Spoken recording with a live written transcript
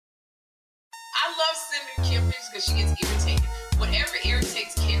I love sending Kim pictures because she gets irritated. Whatever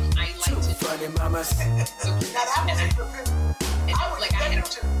irritates Kim, I like to do. Funny mamas. So I was like, I had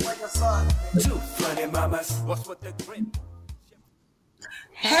like a son. Two funny mamas. What's with the grip?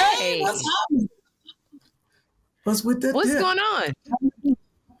 Hey, what's happening? What's with the what's dip? going on?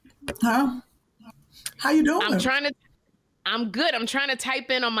 Huh? How you doing? I'm good. I'm trying to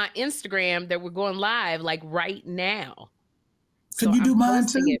type in on my Instagram that we're going live like right now. Can you do mine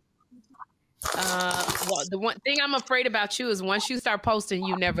too? Well, the one thing I'm afraid about you is once you start posting,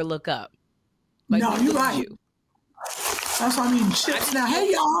 you never look up. Like, no, you're right. That's what I mean. Shit. Now,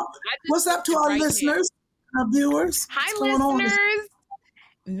 hey y'all, what's up to our listeners, our viewers? Hi, listeners.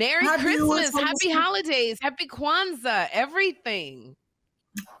 Merry Christmas, happy holidays, happy Kwanzaa, everything.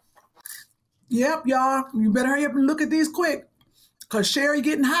 Yep, y'all. You better hurry up and look at these quick. Because Sherry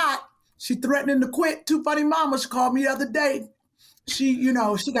getting hot. She threatening to quit. Too funny mama. She called me the other day. She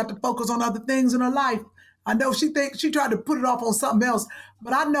got to focus on other things in her life. I know she tried to put it off on something else.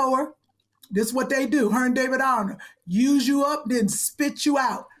 But I know her. This is what they do. Her and David Arnold. Use you up, then spit you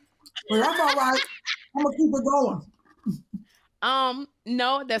out. But that's all right. I'm going to keep it going.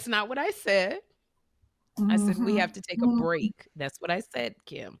 No, that's not what I said. I said we have to take a break. That's what I said,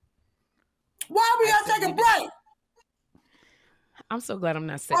 Kim. Why we gotta take a break? I'm so glad I'm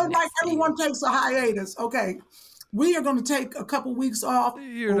not saying like everyone takes a hiatus. Okay. We are going to take a couple weeks off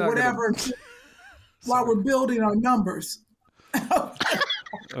or whatever while we're building our numbers.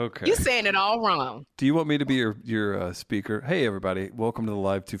 Okay. You're saying it all wrong. Do you want me to be your speaker? Hey, everybody. Welcome to the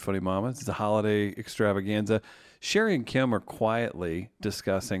Live Two Funny Mamas. It's a holiday extravaganza. Sherry and Kim are quietly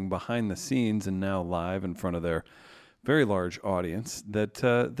discussing behind the scenes and now live in front of their very large audience that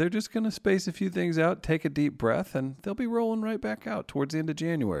they're just going to space a few things out, take a deep breath, and they'll be rolling right back out towards the end of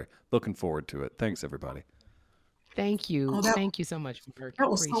January. Looking forward to it. Thanks, everybody. Thank you. Thank you so much, Mark. That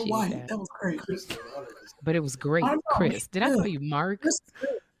was so white. That was great. But it was great. Chris, did I call you Mark? I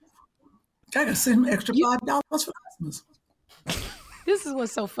got to send him extra $5 for Christmas. This is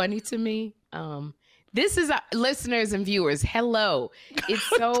what's so funny to me. This is our listeners and viewers. Hello. It's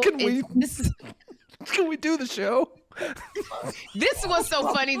so... Can we do the show? This is what's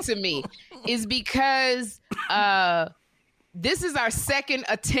so funny to me is because this is our second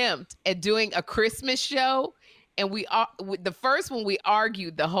attempt at doing a Christmas show. And the first one we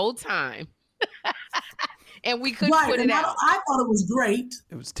argued the whole time. And we couldn't put it out. I thought it was great.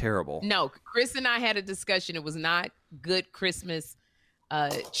 It was terrible. No, Chris and I had a discussion. It was not good Christmas,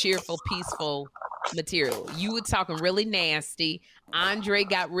 cheerful, peaceful material. You were talking really nasty. Andre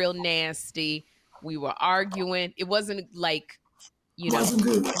got real nasty. We were arguing. It wasn't like,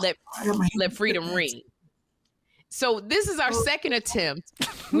 let freedom ring. So this is our second attempt.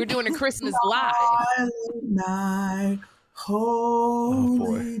 We're doing a Christmas live.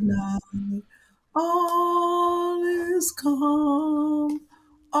 Holy night, all is calm,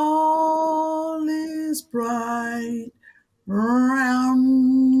 all is bright,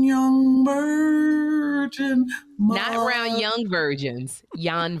 round young virgin. Not round young virgins,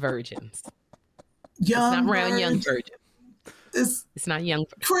 yon virgins. It's not round young virgin. It's not young.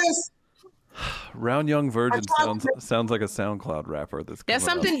 Chris. Round Young Virgin sounds like a SoundCloud rapper. That's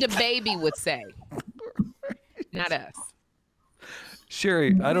something the baby would say, not us.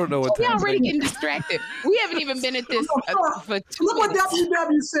 Sherry, I don't know what's happening. We're already getting distracted. We haven't even been at this for 2 Look minutes. what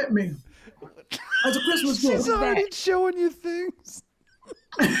WW sent me as a Christmas gift. She's already showing you things.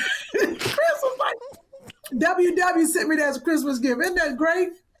 Chris was like, WW sent me that as a Christmas gift. Isn't that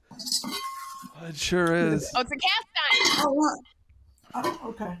great? It sure is. Oh, it's a cast iron.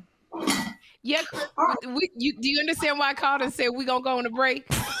 Okay. Yeah, do you understand why I called and said we're going to go on a break?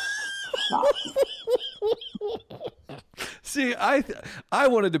 See, I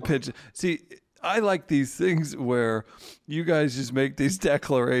wanted to pitch. See, I like these things where you guys just make these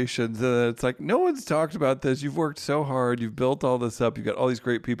declarations and it's like, no one's talked about this. You've worked so hard. You've built all this up. You've got all these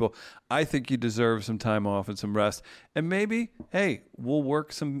great people. I think you deserve some time off and some rest. And maybe, hey, we'll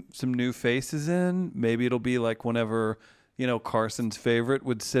work some new faces in. Maybe it'll be like whenever, Carson's favorite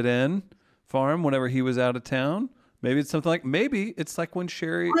would sit in farm whenever he was out of town. Maybe it's something like, when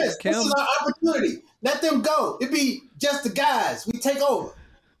Sherry Chris, Kim. this is our opportunity. Let them go. It'd be just the guys. We take over.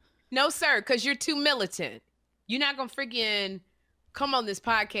 No, sir, because you're too militant. You're not going to freaking come on this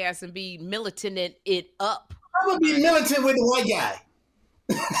podcast and be militant it up. I'm going to be militant with the white guy.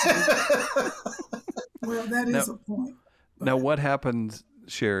 Well, that is a point. Now, what happens,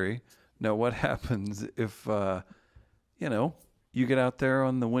 Sherry? Now, what happens if, you get out there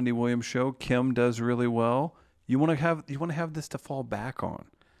on the Wendy Williams show, Kim does really well. You want to have this to fall back on.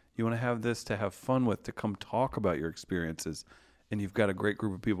 You want to have this to have fun with, to come talk about your experiences, and you've got a great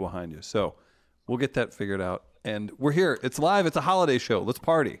group of people behind you. So We'll get that figured out. And we're here. It's live. It's a holiday show. Let's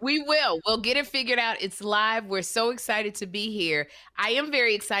party. We will. We'll get it figured out. It's live. We're so excited to be here. I am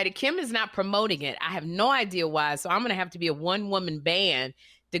very excited. Kim is not promoting it. I have no idea why. So I'm going to have to be a one-woman band.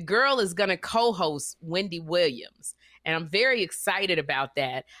 The girl is going to co-host Wendy Williams. And I'm very excited about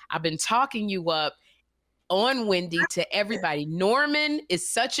that. I've been talking you up on Wendy to everybody. Norman is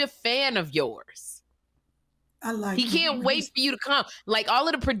such a fan of yours. I like He can't Norman. wait for you to come. Like all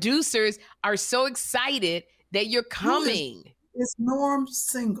of the producers are so excited that you're coming. Is Norm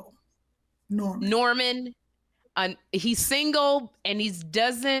single? Norman, he's single and he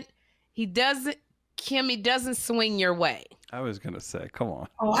doesn't swing your way. I was going to say, come on.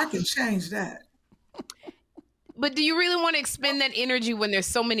 Oh, I can change that. But do you really want to expend that energy when there's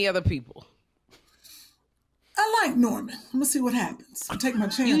so many other people? I like Norman. I'm gonna see what happens. I'll take my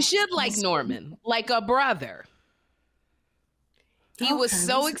chance. You should like Norman, like a brother. He was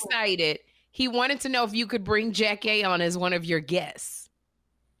so excited. He wanted to know if you could bring Jack A on as one of your guests.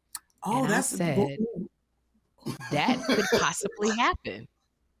 Oh, and that's I said, that could possibly happen.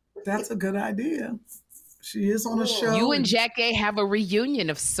 That's a good idea. She is on a show. You and Jack A have a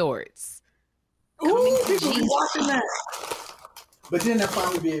reunion of sorts. Ooh, people be watching that. But then I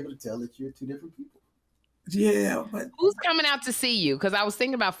finally be able to tell that you're two different people. Yeah, but Who's coming out to see you? Because I was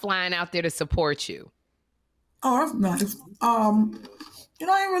thinking about flying out there to support you. oh, that's nice.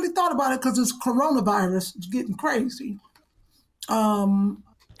 I ain't really thought about it because it's coronavirus. It's getting crazy. I'm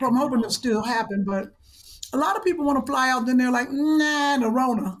hoping it'll still happen, but a lot of people want to fly out. Then they're like, nah, the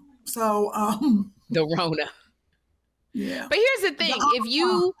Rona. So, The Rona. yeah. But here's the thing: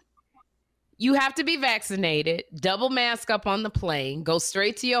 if you have to be vaccinated, double mask up on the plane, go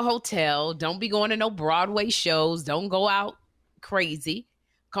straight to your hotel. Don't be going to no Broadway shows. Don't go out crazy.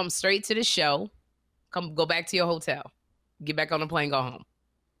 Come straight to the show. Go back to your hotel. Get back on the plane, go home.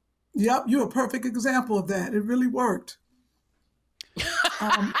 Yep, you're a perfect example of that. It really worked.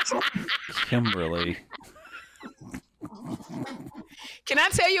 Kimberly. Can I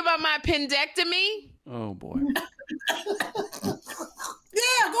tell you about my appendectomy? Oh, boy.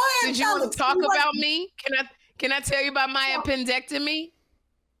 Yeah, go ahead. Did you want to talk about me? Can I tell you about my appendectomy?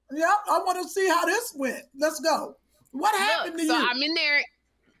 Yep, I want to see how this went. Let's go. What happened to So you? I'm in there.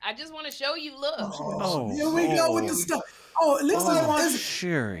 I just want to show you. Look. Oh, Here we go with the stuff. Oh, at least it's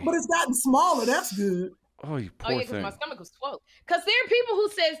Sherry. but it's gotten smaller. That's good. Oh, you Oh poor yeah, because thing. my stomach was swollen. Because there are people who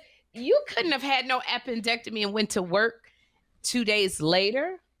says you couldn't have had no appendectomy and went to work 2 days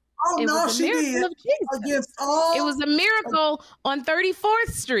later. Oh It no, was a she miracle did. of Jesus. Against all It was a miracle on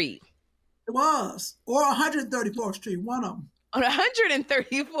 34th Street. it was. Or 134th Street, one of them. On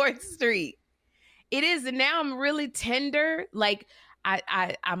 134th Street. It is, and now I'm really tender. Like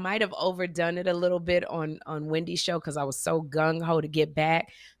I might have overdone it a little bit on Wendy's show because I was so gung ho to get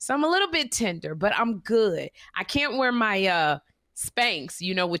back. So I'm a little bit tender, but I'm good. I can't wear my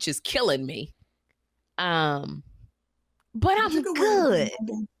Spanx, which is killing me. But I'm You can wear it.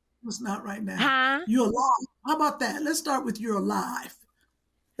 good. It's not right now. Huh? You're alive. How about that? Let's start with you're alive.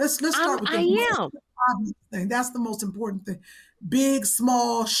 Let's start with the I most am. obvious thing. That's the most important thing. Big,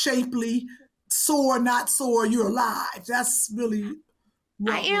 small, shapely, sore, not sore. You're alive. That's really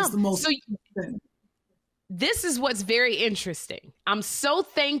what I am. was the most So important thing. this is what's very interesting. I'm so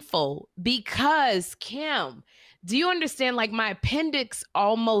thankful because Kim, do you understand? Like my appendix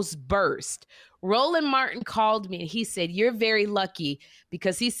almost burst. Roland Martin called me and he said, you're very lucky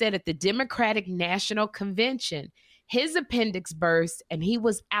because he said at the Democratic National Convention, his appendix burst and he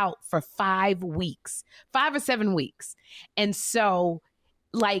was out for 5 weeks, 5 or 7 weeks. And so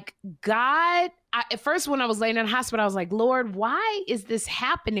like God, at first when I was laying in the hospital, I was like, Lord, why is this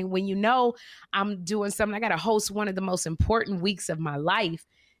happening when I'm doing something? I got to host one of the most important weeks of my life.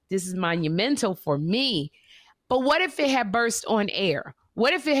 This is monumental for me. But what if it had burst on air?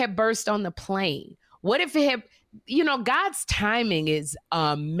 What if it had burst on the plane? What if it had, God's timing is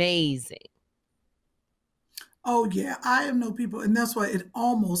amazing. Oh yeah, I have no people, and that's why it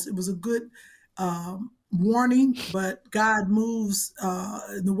was a good warning. But God moves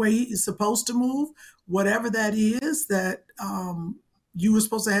the way He is supposed to move, whatever that is. That you were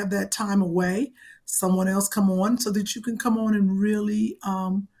supposed to have that time away. Someone else come on so that you can come on and really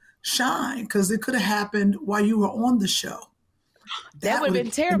shine, because it could have happened while you were on the show. That would have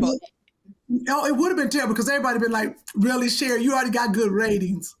been terrible. No, it would have been terrible because everybody been like, really, Sherry, you already got good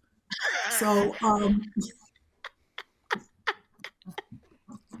ratings. So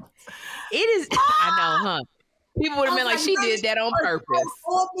It is, I know, huh? People would have been like, she did that on purpose.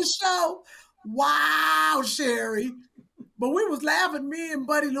 On the show. Wow, Sherry. But we was laughing. Me and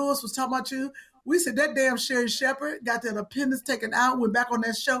Buddy Lewis was talking about you. We said that damn Sherry Shepherd got that appendix taken out, went back on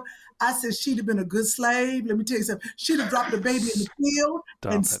that show. I said she'd have been a good slave. Let me tell you something. She'd have dropped the baby in the field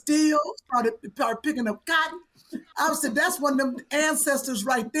and still started picking up cotton. I said, that's one of them ancestors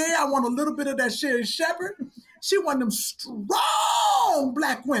right there. I want a little bit of that Sherry Shepherd. She one of them strong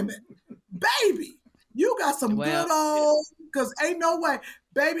Black women. Baby, you got some good old, because ain't no way.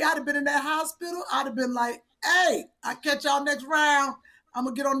 Baby, I'd have been in that hospital. I'd have been like, hey, I'll catch y'all next round. I'm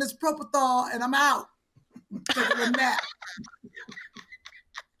going to get on this propofol and I'm out. Taking a nap.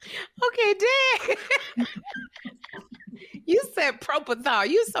 Okay, Dad. You said propofol.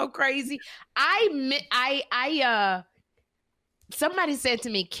 You so crazy. Somebody said to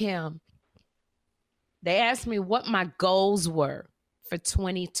me, Kim, they asked me what my goals were for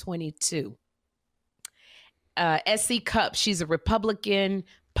 2022. SC Cupp, she's a Republican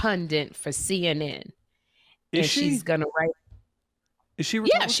pundit for CNN. Is she? She's going to write. Is she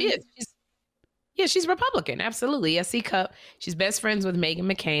Republican? Yeah, she is. She's Republican. Absolutely. SC Cupp. She's best friends with Meghan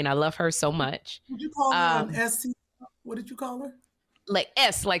McCain. I love her so much. Did you call her an SC? What did you call her? Like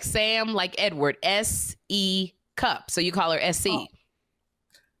S, like Sam, like Edward. SE Cupp. So you call her SC. Oh,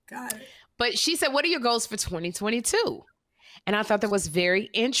 got it. But she said, what are your goals for 2022? And I thought that was very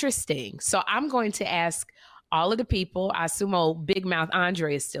interesting. So I'm going to ask all of the people. I assume old Big Mouth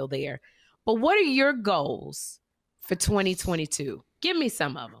Andre is still there. But what are your goals for 2022? Give me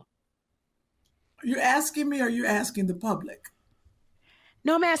some of them. Are you asking me or are you asking the public?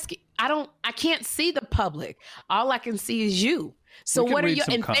 No, I'm asking. I can't see the public. All I can see is you. So what are your,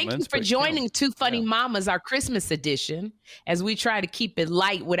 and thank you for joining Two Funny Mamas, our Christmas edition, as we try to keep it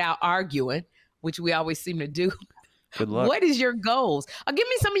light without arguing, which we always seem to do. Good luck. What is your goals? Give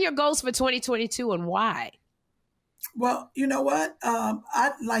me some of your goals for 2022 and why. Well, you know what?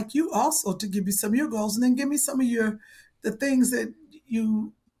 I'd like you also to give me some of your goals and then give me some of the things that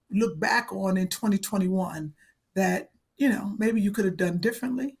you look back on in 2021 that, maybe you could have done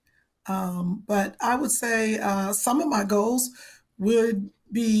differently. But I would say some of my goals would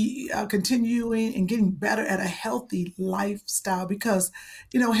be continuing and getting better at a healthy lifestyle because,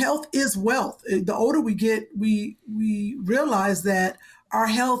 health is wealth. The older we get, we realize that our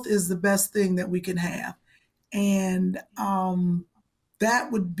health is the best thing that we can have. And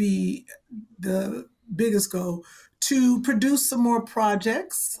that would be the biggest goal, to produce some more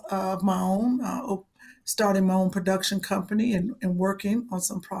projects of my own, starting my own production company and working on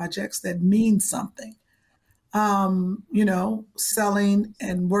some projects that mean something. Selling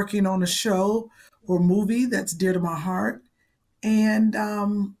and working on a show or movie that's dear to my heart, and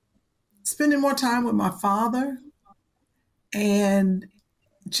spending more time with my father, and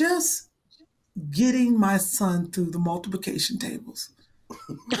just getting my son through the multiplication tables.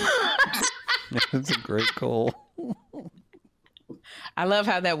 That's a great goal. I love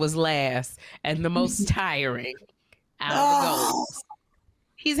how that was last and the most tiring out of the goals.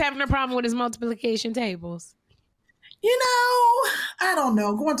 He's having a problem with his multiplication tables. I don't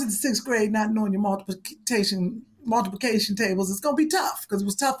know. Going to the 6th grade, not knowing your multiplication tables, it's going to be tough because it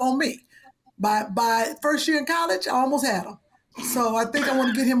was tough on me. By first year in college, I almost had them. So I think I want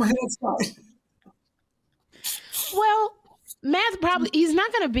to get him a head start. Well, math he's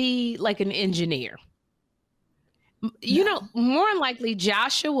not going to be like an engineer. More than likely,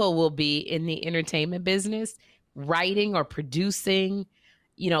 Joshua will be in the entertainment business, writing or producing,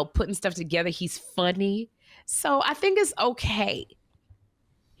 putting stuff together. He's funny. So I think it's okay.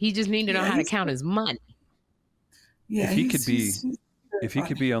 He just needs to know how to count his money. Yeah, if he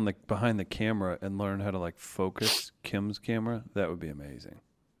could be on behind the camera and learn how to focus Kim's camera, that would be amazing.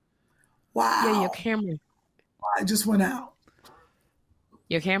 Wow. Yeah, your camera. I just went out.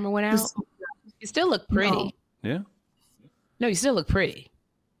 Your camera went out? You still look pretty. No. Yeah. No, you still look pretty.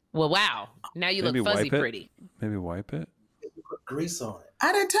 Well, wow. Now you look fuzzy pretty. Maybe wipe it. Put grease on it.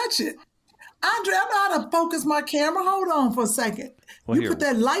 I didn't touch it. Andre, I know how to focus my camera. Hold on for a second. You put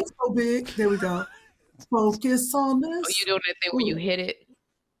that light so big. There we go. Focus on this. Oh, you doing that thing where you hit it?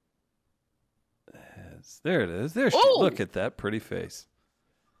 Yes, there it is. There she. Look at that pretty face.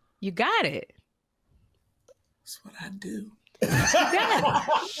 You got it. That's what I do.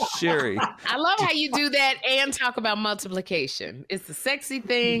 Sherry. I love how you do that and talk about multiplication. It's the sexy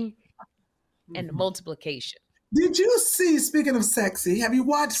thing and the multiplication. Did you see, speaking of sexy, have you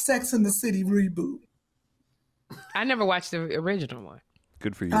watched Sex and the City reboot? I never watched the original one.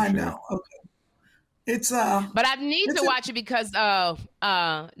 Good for you, I Sherry. know. Okay. It's but I need to watch it because Boris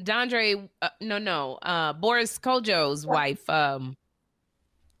Kojo's wife.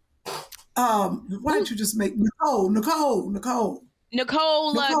 Why don't you just make Nicole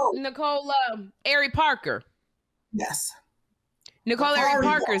Ari Parker. Yes. Ari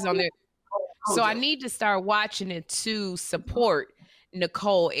Parker's on there. So I need to start watching it to support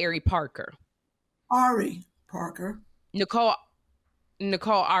Nicole Parker. Ari Parker. Nicole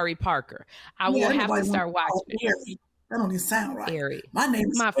Ari Parker. I will have to start watching it. That don't even sound right. Ari. My name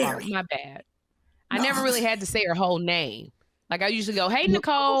is my Ari. My bad. I never really had to say her whole name. Like I usually go, "Hey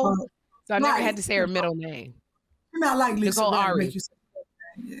Nicole," so I never had to say her middle name. You're not like Lisa Nicole Ray Ari. make you say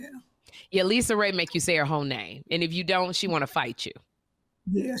her name. Yeah, Lisa Ray make you say her whole name, and if you don't, she want to fight you.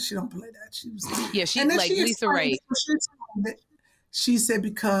 Yeah, she don't play that. She was. Yeah, she's like Lisa Ray. She said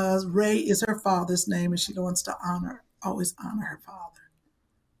because Ray is her father's name, and she wants to always honor her father.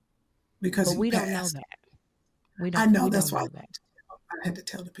 Because but we don't know that. I know that's why I had to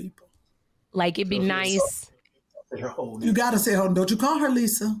tell the people. Like it'd be nice. You gotta say her. Don't you call her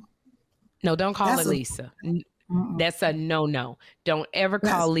Lisa? No, don't call her Lisa. That's a no. Don't ever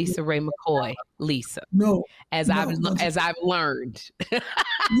call Lisa Ray McCoy Lisa. No, as I've learned. Yes,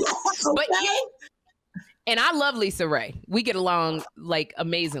 But and I love Lisa Ray. We get along like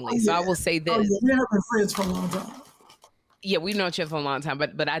amazingly. So I will say this. We have been friends for a long time. Yeah, we've known each other for a long time,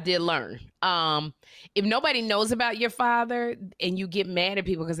 but I did learn. If nobody knows about your father and you get mad at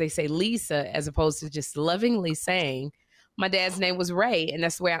people because they say Lisa as opposed to just lovingly saying, my dad's name was Ray, and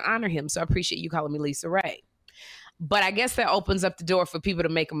that's the way I honor him. So I appreciate you calling me Lisa Ray. But I guess that opens up the door for people to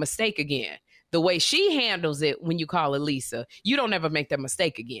make a mistake again. The way she handles it when you call her Lisa, you don't ever make that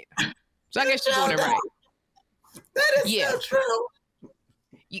mistake again. So I guess you're doing it right. That is so true.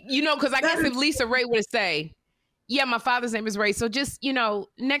 You know, because I guess if Lisa Ray would say, yeah, my father's name is Ray. So just,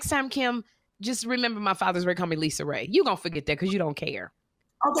 next time, Kim, just remember my father's Ray, call me Lisa Ray. You're going to forget that because you don't care.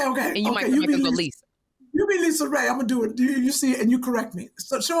 Okay. And you might come back and go Lisa. You be Lisa Ray. I'm going to do it. You see it and you correct me.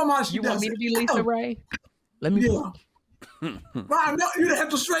 So show them how she does it. You want me to be Lisa Ray? Let me Wow, no, you have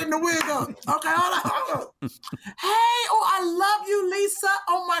to straighten the wig up. Okay, hold on. Hey, I love you, Lisa.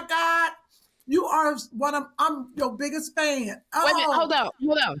 Oh my God. You are I'm your biggest fan. Oh. Wait a minute, hold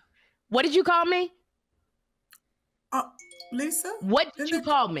on. What did you call me? Lisa? What did you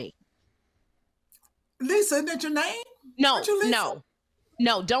call me? Lisa, isn't that your name?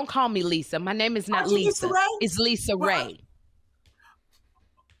 No, don't call me Lisa. My name is not Lisa. It's Lisa Ray.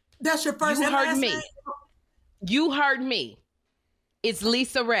 That's your first name? You heard me. Name? You heard me. It's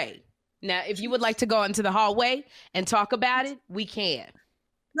Lisa Ray. Now, if you would like to go into the hallway and talk about it, we can.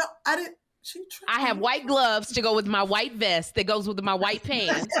 No, I didn't. I have white gloves to go with my white vest that goes with my white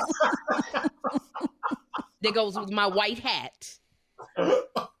pants. That goes with my white hat.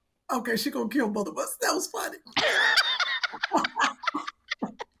 Okay, she gonna kill both of us. That was funny.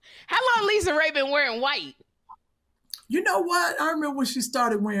 How long Lisa Ray been wearing white? You know what? I remember when she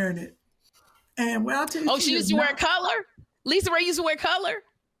started wearing it. And when I tell you, she used to wear color? Lisa Ray used to wear color?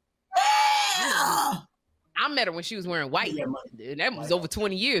 Yeah. I met her when she was wearing white. Dude, that was over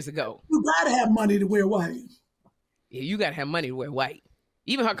 20 years ago. You gotta have money to wear white. Yeah, you gotta have money to wear white.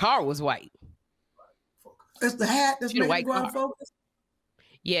 Even her car was white. That's the hat that's making you go out of focus?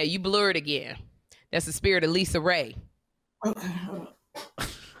 Yeah, you blurred again. That's the spirit of Lisa Ray. Okay.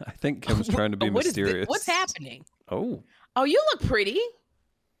 I think Kim's trying to be mysterious. What's happening? Oh, you look pretty.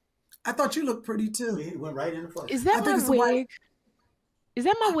 I thought you looked pretty too. He went right in the front. Is that my wig? Is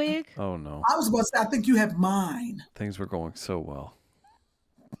that my wig? Oh no. I was about to say, I think you have mine. Things were going so well.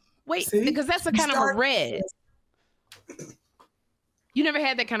 Wait, because that's a kind of a red. You never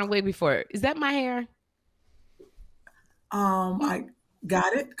had that kind of wig before. Is that my hair? I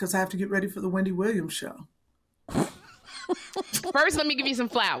got it because I have to get ready for the Wendy Williams show. First, let me give you some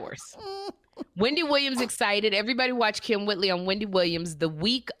flowers. Wendy Williams excited. Everybody watch Kim Whitley on Wendy Williams the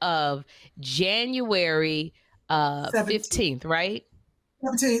week of January 15th, right?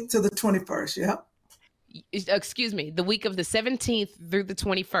 17th to the 21st, yep. Excuse me, the week of the 17th through the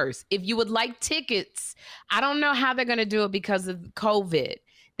 21st. If you would like tickets, I don't know how they're going to do it because of COVID.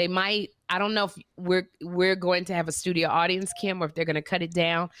 They might, I don't know if we're going to have a studio audience, Kim, or if they're going to cut it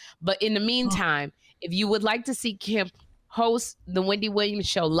down. But in the meantime, if you would like to see Kim host the Wendy Williams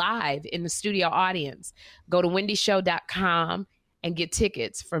show live in the studio audience, go to wendyshow.com and get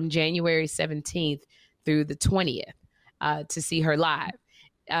tickets from January 17th through the 20th to see her live.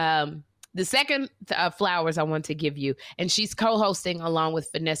 The second flowers I want to give you, and she's co-hosting along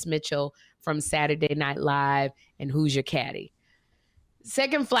with Vanessa Mitchell from Saturday Night Live and Who's Your Caddy.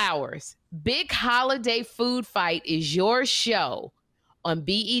 Second flowers, Big Holiday Food Fight is your show on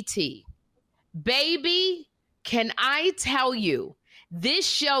BET. Baby, can I tell you, this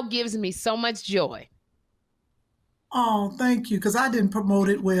show gives me so much joy. Oh, thank you, because I didn't promote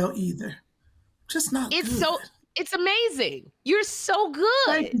it well either. Just not it's good. It's amazing. You're so good.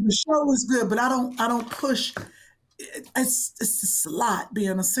 Thank you. The show is good, but I don't push. It's a lot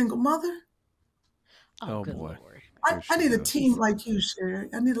being a single mother. Oh, good boy. Lord. I need a team like you, Sherry.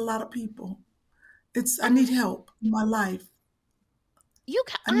 I need a lot of people. I need help in my life. You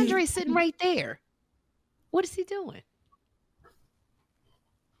got Andre sitting right there. What is he doing?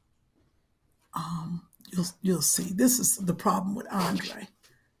 You'll see. This is the problem with Andre.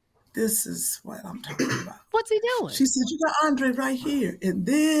 This is what I'm talking about. What's he doing? She said, you got Andre right here. And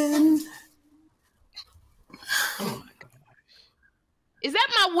then... Oh, my gosh. Is that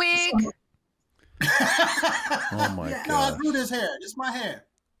my wig? Oh, my Yeah. No, I God. grew this hair. This is my hair.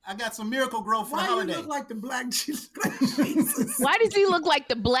 I got some Miracle Grow for the Why you holiday. look like the black Jesus? Jesus. Why does he look like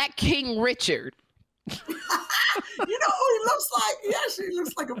the Black King Richard? You know who he looks like? He actually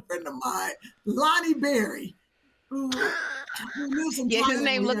looks like a friend of mine, Lonnie Berry, who lives in Yeah, his Thailand.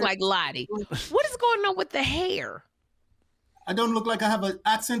 name looked like Lottie. What is going on with the hair? I don't look like I have an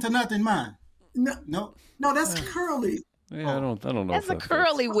accent or nothing, man. No, that's curly. Yeah, I don't know. That's if a that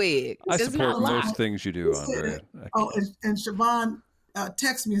curly fits. wig. I It's support not most locked. things you do, Andrea. And Siobhan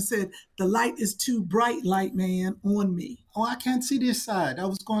texted me and said, the light is too bright, light man, on me. Oh, I can't see this side. I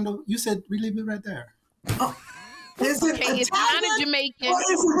was going to. You said leave it right there. Is it Okay, it's kind of Italian Jamaican, or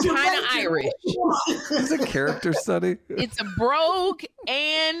is it kind of Jamaican? Irish. It's a character study. It's a brogue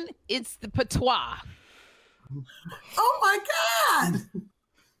and it's the patois. Oh my God.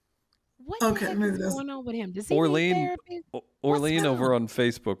 What Okay, the heck maybe is that's- going on with him? Does he Orlean- need therapy? Orlean What's over on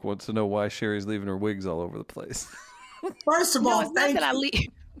Facebook wants to know why Sherry's leaving her wigs all over the place. First of No, all, it's not thank that I you. leave.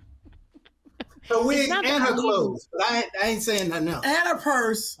 Her wig not and that her I leave- clothes. But I ain't saying nothing else. And a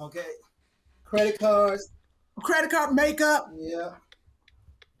purse, Okay. Credit cards. credit card, makeup. Yeah.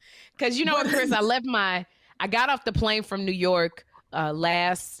 Because you know what, Chris, I got off the plane from New York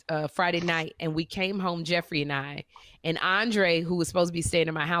last Friday night, and we came home, Jeffrey and I, and Andre, who was supposed to be staying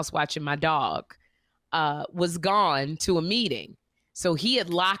in my house watching my dog, was gone to a meeting. So he had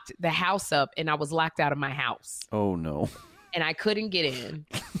locked the house up, and I was locked out of my house, Oh, no. and I couldn't get in.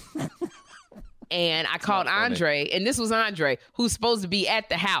 And I called not funny. Andre, and this was Andre, who's supposed to be at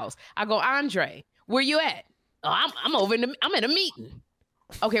the house. I go, Andre, where you at? Oh, I'm over I'm in a meeting.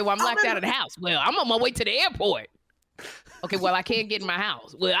 Okay, well, I'm locked out of the house. Well, I'm on my way to the airport. Okay, well, I can't get in my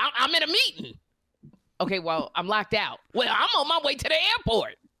house. Well, I'm in a meeting. Okay, well, I'm locked out. Well, I'm on my way to the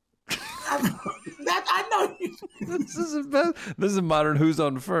airport. I know you. This is modern Who's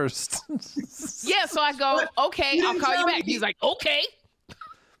on First. Yeah, so I go, okay, You I'll didn't call you tell back. me. He's like, okay.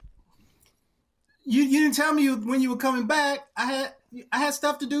 You didn't tell me when you were coming back. I had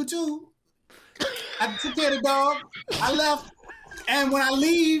stuff to do too. I took care of the dog. I left, and when I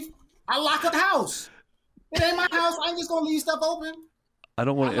leave, I lock up the house. It ain't my house. I ain't just gonna leave stuff open. I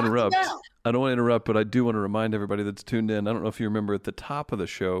don't want I to locked it interrupt. down. I don't want to interrupt, but I do want to remind everybody that's tuned in. I don't know if you remember at the top of the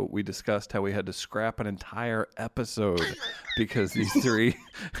show, we discussed how we had to scrap an entire episode because these three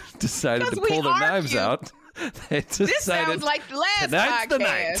decided to Because we pull their knives argued. out. They decided, This sounds like the last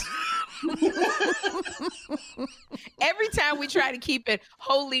tonight's the podcast. Every time we try to keep it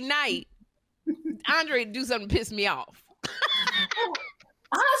holy night, Andre do something to piss me off.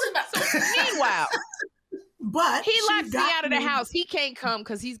 How's it not? Meanwhile, But he she locks me got out of the house. He can't come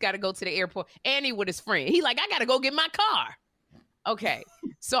because he's got to go to the airport. And he with his friend. He like, I got to go get my car. Okay.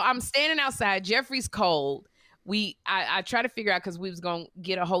 So I'm standing outside. Jeffrey's cold. I try to figure out because we was going to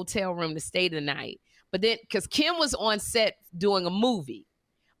get a hotel room to stay the night. But then, because Kim was on set doing a movie.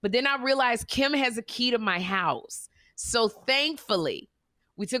 But then I realized Kim has a key to my house. So thankfully,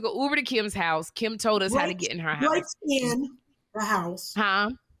 we took an Uber to Kim's house. Kim told us how to get in her house. Breaks in the house. Huh?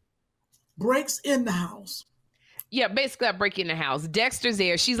 Breaks in the house. Yeah, basically I break in the house. Dexter's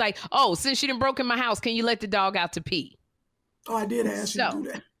there. She's like, oh, since she done broke in my house, can you let the dog out to pee? Oh, I did ask you to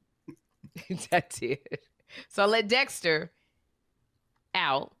do that. That's it. So I let Dexter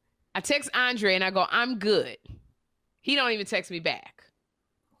out. I text Andre and I go, I'm good. He don't even text me back.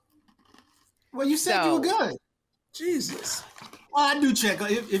 Well, you said you were good. Jesus. Well, I do check.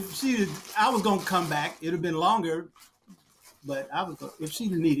 I was gonna come back. It'd have been longer, but if she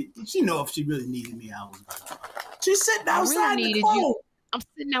really needed me, I was gonna. She's sitting I really outside the needed cold. you. I'm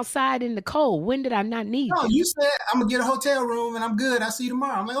sitting outside in the cold. When did I not need No, you? you said I'm gonna get a hotel room and I'm good. I'll see you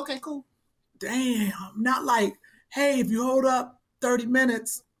tomorrow. I'm like, okay, cool. Damn. Not like, hey, if you hold up 30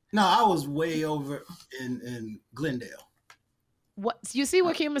 minutes. No, I was way over in Glendale. What you see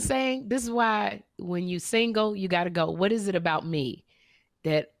what Kim is saying? This is why when you single, you got to go, what is it about me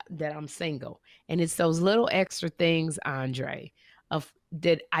that I'm single? And it's those little extra things, Andre, of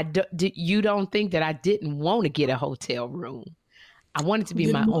that you don't think that I didn't want to get a hotel room. I wanted to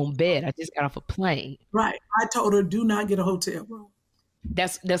be my own bed. I just got off a plane. Right. I told her, do not get a hotel room.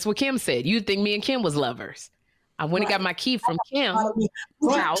 That's what Kim said. You think me and Kim was lovers. I went and got my key from Kim. Try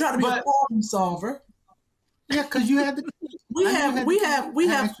to be a problem solver. Yeah, because you had the. We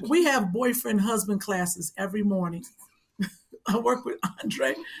have boyfriend husband classes every morning. I work with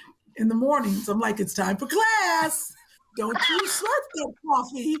Andre in the mornings. I'm like, it's time for class. Don't you slurp that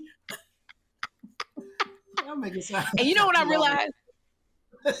coffee. I'll make it sound. And you know what I realized?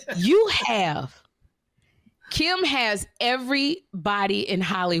 Kim has everybody in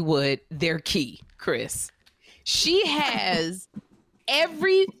Hollywood their key, Chris. She has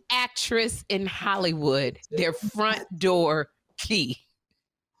every actress in Hollywood their front door key.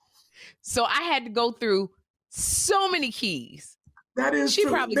 So I had to go through so many keys. That is She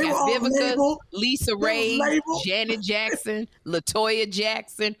true. probably They were got all Vivica, labeled. Lisa was Ray, labeled. Janet Jackson, LaToya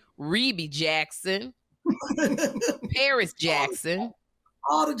Jackson, Rebe Jackson, Paris Jackson,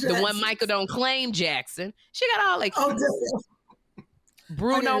 All the the Jacksons. one Michael don't claim Jackson. She got all like Oh, definitely.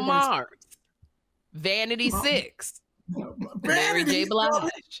 Bruno everybody's- Mars, Vanity Six, Mary J. Vanity,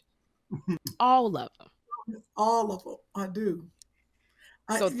 Blige, all of them. all of them. I do.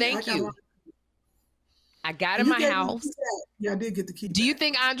 So thank got a you. lot. I got in You my gave me the house. key back. Yeah, I did get the key. Do you back.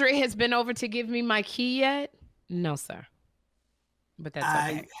 think Andre has been over to give me my key yet? No, sir. But that's I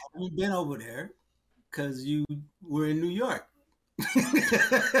okay. haven't been over there because you were in New York.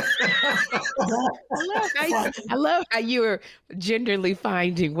 I love how you were genderly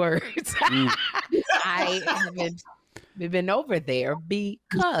finding words. I haven't been over there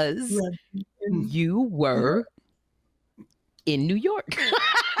because you were in New York.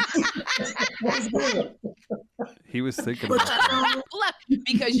 He was thinking But, about that. Look,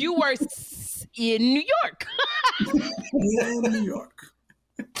 because you were in New York. yeah, in New York.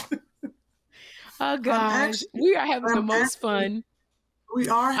 Oh gosh, we are having the I'm most actually- fun. We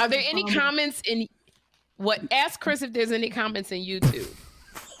are. Are there having any fun. comments in what? Ask Chris if there's any comments in YouTube.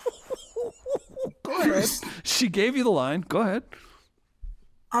 Go ahead. She gave you the line. Go ahead.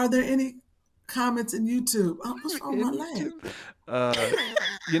 Are there any comments in YouTube? Oh, what's wrong with my leg?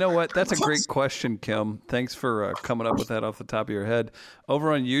 You know what? That's a great question, Kim. Thanks for coming up with that off the top of your head.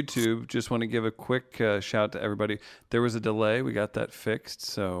 Over on YouTube, just want to give a quick shout to everybody. There was a delay. We got that fixed,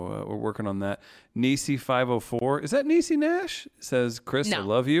 so we're working on that. Nisi504. Is that Nisi Nash? Says, Chris, I No.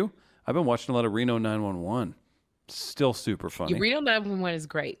 love you. I've been watching a lot of Reno 911. Still super funny. Reno 911 is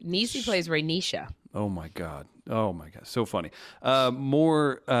great. Nisi plays Rainisha. Oh my god! Oh my god! So funny.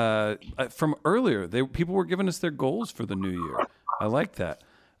 More from earlier. People were giving us their goals for the new year. I like that.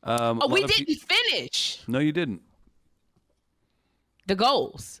 Oh, we didn't finish No, you didn't. the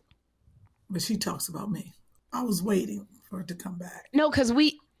goals. But she talks about me. I was waiting for it to come back. No, because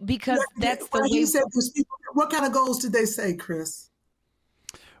that's the Well, way. he said. What kind of goals did they say, Chris?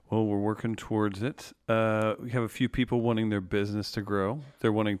 Well, we're working towards it. We have a few people wanting their business to grow.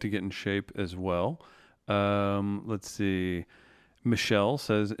 They're wanting to get in shape as well. Let's see. Michelle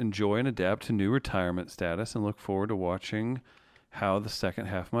says, enjoy and adapt to new retirement status and look forward to watching how the second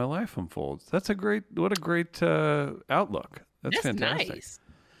half of my life unfolds. What a great outlook. That's fantastic. Nice.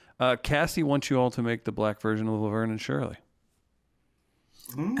 Cassie wants you all to make the black version of Laverne and Shirley.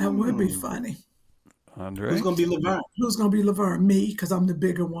 That would be funny. Andre? Who's gonna be Laverne? Who's going to be Laverne? Me, because I'm the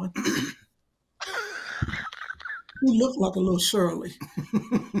bigger one. He looked like a little Shirley.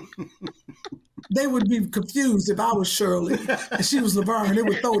 They would be confused if I was Shirley and she was Laverne. It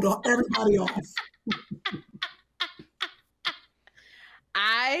would throw everybody off.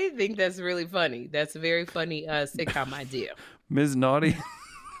 I think that's really funny. That's a very funny sitcom idea. Ms. Naughty.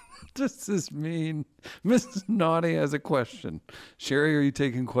 This is mean. Ms. Naughty has a question. Sherry, are you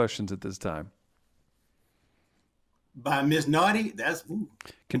taking questions at this time? By Miss Naughty? That's ooh.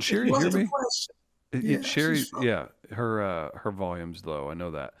 Can Sherry What's hear the me? question? Yeah, Sherry, she's fine. yeah, her volume's low. I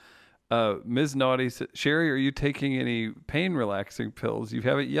know that. Ms. Naughty, Sherry, are you taking any pain relaxing pills? You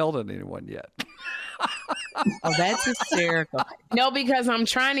haven't yelled at anyone yet. Oh, that's hysterical. No, because I'm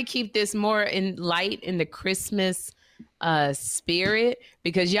trying to keep this more in light in the Christmas spirit,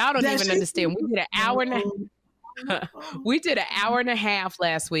 because y'all don't even understand. We did an hour and a half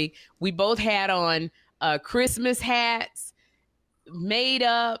last week. We both had on Christmas hats, made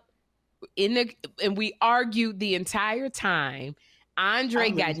up and we argued the entire time. Andre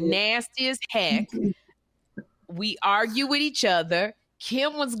got nasty as heck. We argued with each other.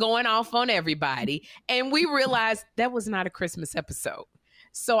 Kim was going off on everybody, and we realized that was not a Christmas episode.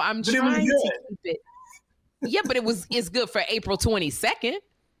 So I'm trying to keep it. Yeah, but it's good for April 22nd.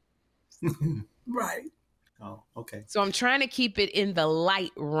 Right. Oh, okay. So I'm trying to keep it in the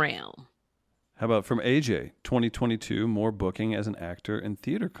light realm. How about from AJ? 2022, more booking as an actor in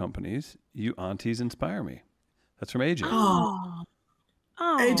theater companies. You aunties inspire me. That's from AJ. Oh.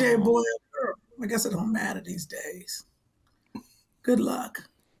 AJ, boy, girl. I guess it don't matter these days. Good luck.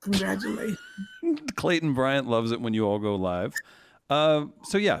 Congratulations. Clayton Bryant loves it when you all go live. So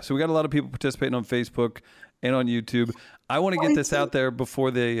we got a lot of people participating on Facebook and on YouTube. I want to get this out there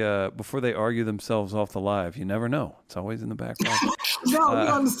before they argue themselves off the live. You never know. It's always in the back pocket. No, you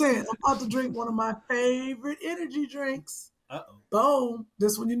understand. I'm about to drink one of my favorite energy drinks. Boom.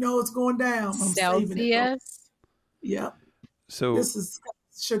 This one, you know it's going down. I'm saving it. Celsius. Yep. So this is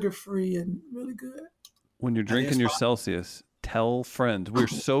sugar-free and really good. When you're drinking your Celsius, tell friends. We're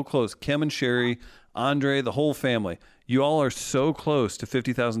so close. Kim and Sherry, Andre, the whole family. You all are so close to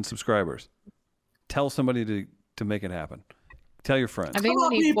 50,000 subscribers. Tell somebody to make it happen. Tell your friends. I think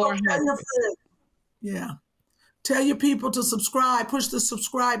we need 400. Yeah. Tell your people to subscribe. Push the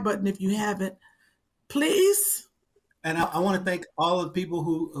subscribe button if you haven't. Please. And I want to thank all the people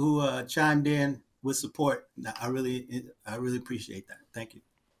who chimed in with support. I really appreciate that. Thank you.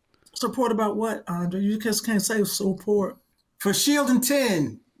 Support about what, Andre? You just can't say support. For Shielding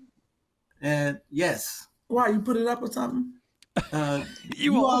 10. And yes. Why? You put it up or something?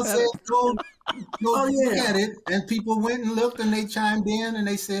 You all said go look at it. And people went and looked and they chimed in and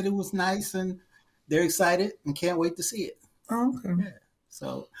they said it was nice and they're excited and can't wait to see it. Oh, okay. Yeah.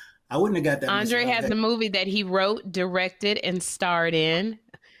 So I wouldn't have got that. Andre has a movie that he wrote, directed, and starred in.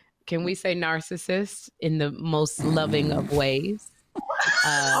 Can we say narcissist in the most loving of ways?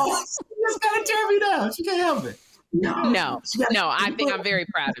 You just gotta tear me down. She can't help it. No, I think I'm very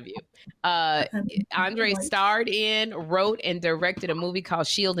proud of you. Andre starred in, wrote, and directed a movie called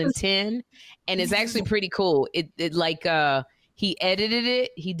Shielding 10, and it's actually pretty cool. It he edited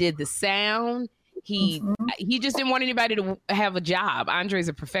it, he did the sound. He just didn't want anybody to have a job. Andre's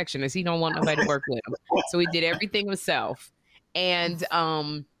a perfectionist. He don't want nobody to work with him. So he did everything himself. And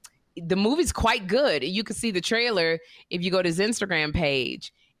the movie's quite good. You can see the trailer if you go to his Instagram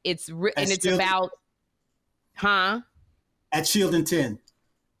page. It's about at Shielding 10.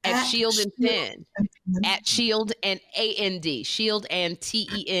 At Shielding 10. At Shield and AND. Shield and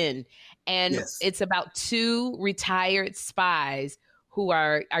TEN. And it's about two retired spies who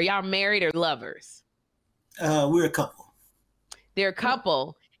are y'all married or lovers? We're a couple. They're a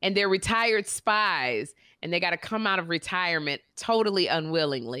couple and they're retired spies and they got to come out of retirement totally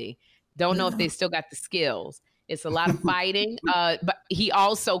unwillingly. Don't know if they still got the skills. It's a lot of fighting. But he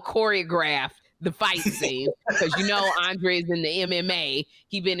also choreographed the fight scene because Andre's in the MMA.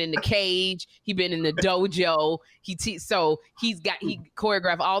 He been in the cage. He been in the dojo. He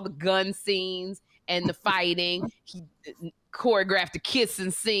choreographed all the gun scenes and the fighting. He choreographed the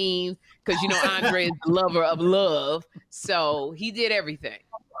kissing scenes because Andre is the lover of love. So he did everything.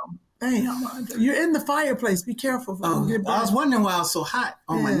 Damn, you're in the fireplace. Be careful. I was wondering why I was so hot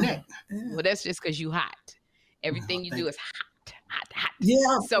on my neck. Yeah. Well, that's just because you hot. Everything you do is hot. Yeah.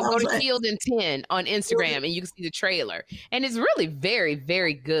 So go to Shielding 10 on Instagram and you can see the trailer. And it's really very,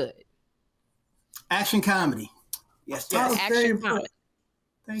 very good. Action comedy. Yes. Action comedy.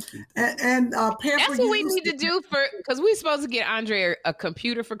 Thank you. And that's what we need to do because we're supposed to get Andre a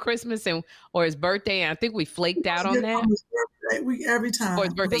computer for Christmas or his birthday. And I think we flaked out on that. Every time. For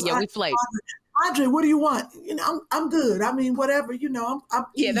his birthday, we flaked. Andre, what do you want? I'm good. I mean, whatever. I'm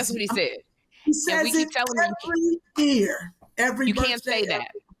yeah, that's what he said. He says we keep telling every year. You can't say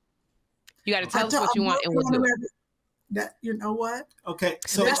that. You got to tell us what you want and we'll do it. That you know what? Okay,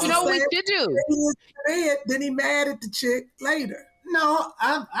 so that's what we should do. Then he mad at the chick later. No,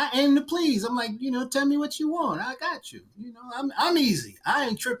 I aim to please. I'm like, tell me what you want. I got you. I'm easy. I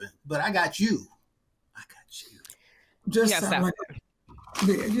ain't tripping, but I got you. Just stop there.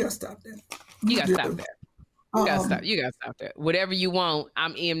 Yeah, you gotta stop there. You gotta stop there. You gotta stop there. Whatever you want,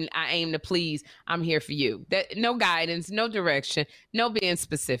 I aim to please. I'm here for you. No guidance, no direction, no being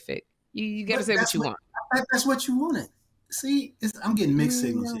specific. You gotta say what you want. That's what you wanted. See, I'm getting mixed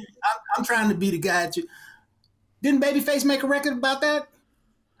signals here. I'm trying to be the guy that you. Didn't Babyface make a record about that?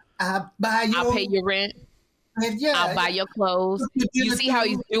 I'll pay your rent. Yeah, I'll buy your clothes. You see how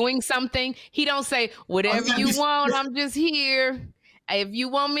he's doing something? He don't say, whatever you want, I'm just here. If you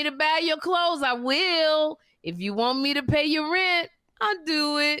want me to buy your clothes, I will. If you want me to pay your rent, I'll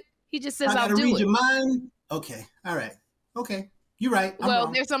do it. He just says, I'll do it. I gotta read your mind? Okay. All right. Okay. You're right.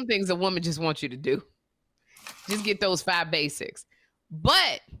 Well, there's some things a woman just wants you to do. Just get those 5 basics.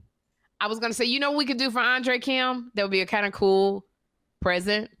 But I was going to say, what we could do for Andre, Kim? That would be a kind of cool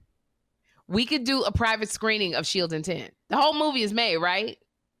present. We could do a private screening of Shielding 10. The whole movie is made, right?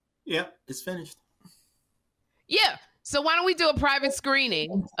 Yep, it's finished. Yeah. So why don't we do a private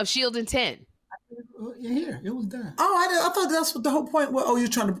screening of Shielding 10? Here, it was done. Oh, I thought that's what the whole point was. Oh, you're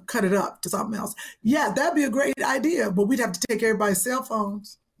trying to cut it up to something else. Yeah, that'd be a great idea, but we'd have to take everybody's cell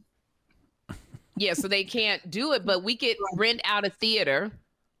phones. Yeah, so they can't do it, but we could rent out a theater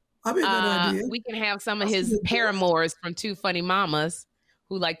I mean, that idea. We can have some of That's a his good idea. paramours from Two Funny Mamas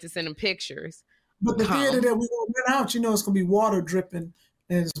who like to send him pictures. But the come. theater that we're going to rent out, you know, it's going to be water dripping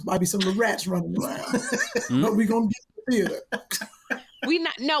and there might be some of the rats running around. But we're going to get the theater.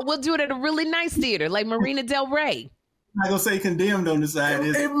 We'll do it at a really nice theater like Marina Del Rey. I'm not gonna say condemned on the side.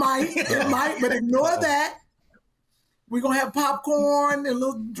 It might, but ignore that. We're going to have popcorn and a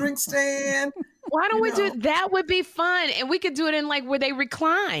little drink stand. Why don't we know. do that? Would be fun. And we could do it in like where they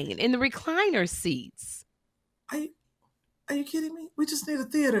recline, in the recliner seats. Are you kidding me? We just need a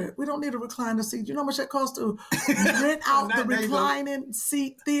theater. We don't need a recliner seat. You know how much that costs to rent out the reclining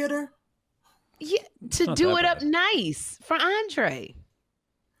seat theater? Yeah, to do it up nice for Andre.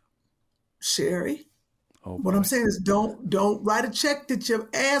 Sherry, Oh, what I'm saying is don't write a check that your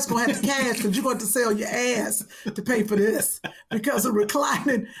ass going to have to cash because you're going to sell your ass to pay for this because of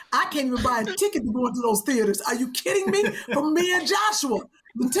reclining. I can't even buy a ticket to go into those theaters. Are you kidding me? For me and Joshua.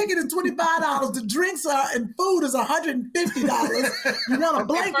 The ticket is $25. The drinks and food is $150. You want a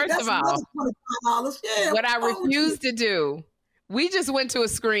blanket? First That's of all, another $25. Yeah. what I refuse to do, we just went to a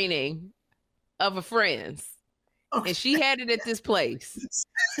screening of a friend's, and she had it at this place.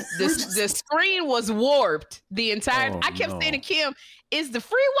 The screen was warped the entire. I kept saying to Kim, "Is the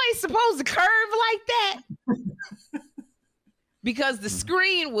freeway supposed to curve like that?" Because the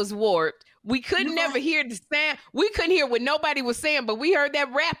screen was warped. We couldn't never hear the sound. We couldn't hear what nobody was saying, but we heard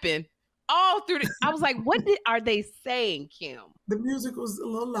that rapping all through. I was like, "What are they saying, Kim?" The music was a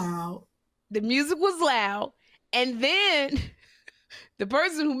little loud. The music was loud, and then the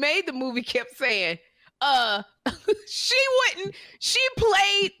person who made the movie kept saying, she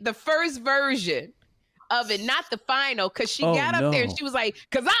played the first version of it, not the final, because she got up there and she was like,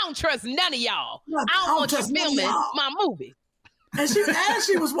 because I don't trust none of y'all. I don't want you filming my movie. And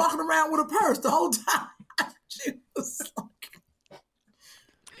she was walking around with a purse the whole time. She was like,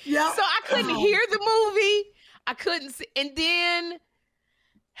 yeah. So I couldn't hear the movie. I couldn't see. And then,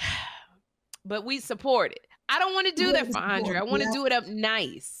 but we support it. I don't want to do that for Andre. I want to do it up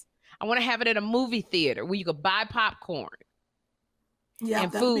nice. I want to have it at a movie theater where you could buy popcorn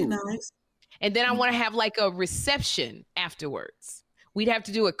and food. Be nice. And then I want to have like a reception afterwards. We'd have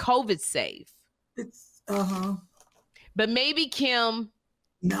to do a COVID safe. But maybe Kim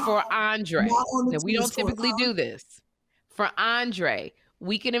for Andre. Now, we don't typically do this. For Andre,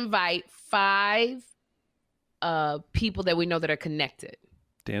 we can invite 5 people that we know that are connected.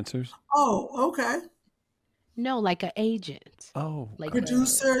 Dancers? Oh, okay. No, like an agent. Oh. Like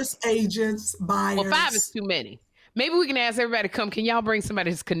producers, agents, buyers. Well, 5 is too many. Maybe we can ask everybody to come. Can y'all bring somebody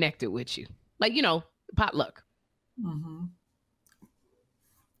that's connected with you? Like, potluck. Mm-hmm.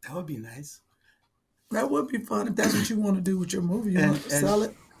 That would be nice. That would be fun if that's what you want to do with your movie. You want to sell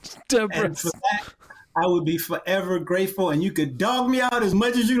it. And for that, I would be forever grateful, and you could dog me out as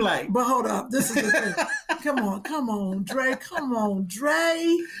much as you like. But hold up. This is the thing. Come on, Dre. Come on,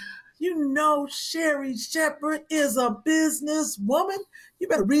 Dre. You know Sherry Shepherd is a businesswoman. You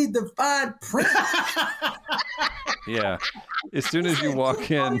better read the fine print. Yeah. As soon as you walk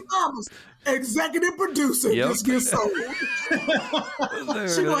in. Executive producer just gets sold. She's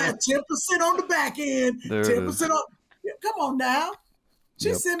going to have 10% on the back end. 10% on. Come on now.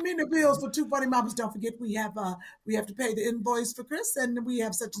 She sent me the bills for Two Funny Mamas. Don't forget we have to pay the invoice for Chris, and we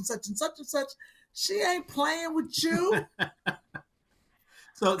have such and such and such and such. She ain't playing with you.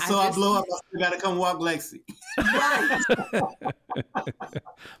 So I blow up. I still got to come walk Lexi. Right.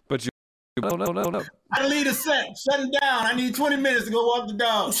 But no. I leave the set. Shut it down. I need 20 minutes to go walk the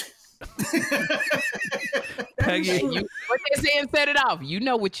dog. Peggy. What they saying, set it off. You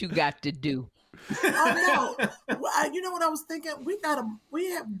know what you got to do. Oh no! Well, you know what I was thinking? We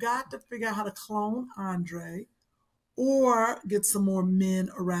have got to figure out how to clone Andre, or get some more men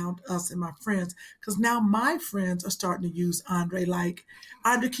around us and my friends. Because now my friends are starting to use Andre. Like,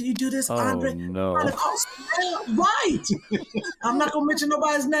 Andre, can you do this? Oh, Andre, no. Right. I'm not gonna mention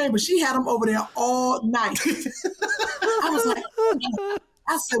nobody's name, but she had him over there all night. I was like,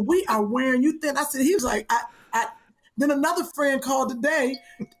 I said, we are wearing you thin. I said, he was like, Then another friend called today.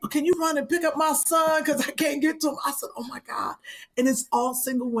 Can you run and pick up my son? Because I can't get to him. I said, oh my God. And it's all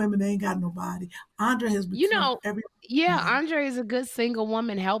single women. They ain't got nobody. Andre has become Andre is a good single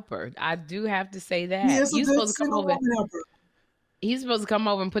woman helper. I do have to say that. He's supposed to come over. He's supposed to come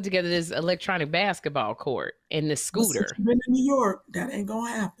over and put together this electronic basketball court and the scooter. Since you've been in New York, that ain't gonna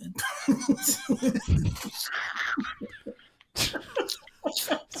happen.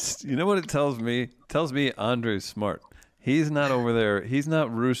 You know what it tells me? It tells me Andre's smart. He's not over there. He's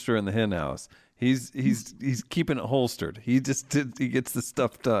not Rooster in the hen house. He's keeping it holstered. He gets the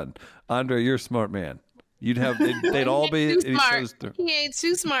stuff done. Andre, you're a smart man. They'd all be Too at each smart. other's throat. He ain't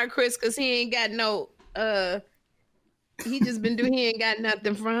too smart, Chris, because he ain't got no. He just been doing. He ain't got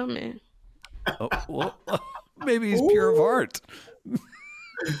nothing from it. Oh, well, maybe he's pure of heart.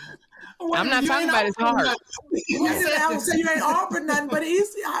 I'm not talking about his heart. I would say you ain't offering nothing, but he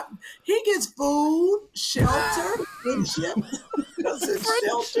gets food, shelter, friendship.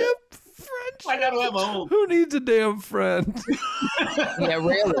 Friendship. I gotta have a home. Who needs a damn friend? Yeah,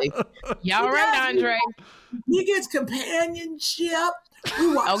 really. Y'all right, Andre? He gets companionship.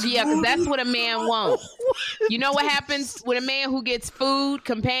 Oh yeah, because that's what a man wants. You know what happens with a man who gets food,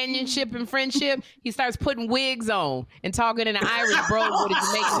 companionship, and friendship? He starts putting wigs on and talking in an Irish brogue with a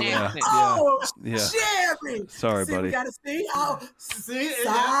Jamaican accent. Yeah. Sherry. Sorry, See, buddy. We gotta see. Oh, See,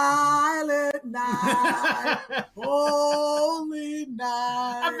 silent night, holy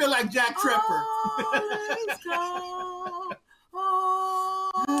night. I feel like Jack Tripper.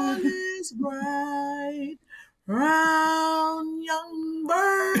 All is bright. Round young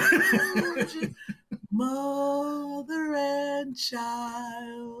virgin, mother and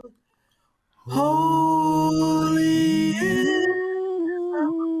child, holy is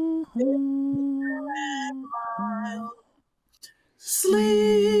and mild,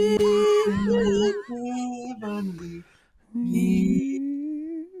 sleep heavenly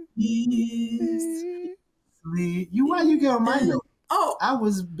peace. Why you get on my note? Oh, I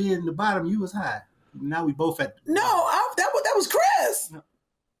was being the bottom, you was high. Now we both at no, that was Chris. No.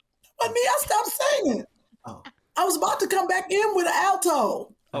 But me, I stopped singing. Oh. I was about to come back in with an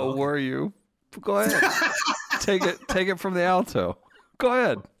alto. Oh, were you? Go ahead. Take it from the alto. Go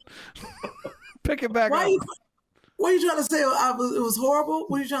ahead. Pick it back up. What are you trying to say? It was horrible?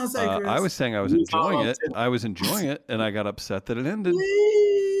 What are you trying to say, Chris? I was saying I was enjoying it. I was enjoying it, and I got upset that it ended.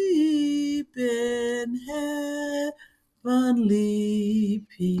 Sleep in heavenly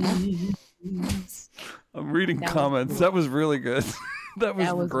peace. I'm reading That was comments. That was really good. That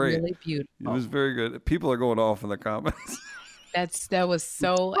was great. Really beautiful. It was very good. People are going off in the comments. That was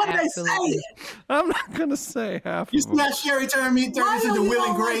so What did they absolutely. say? I'm not gonna say half You of see them. how Sherry turned into Will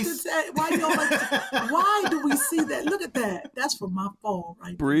and Grace? Why do we see that? Look at that. That's from my fall,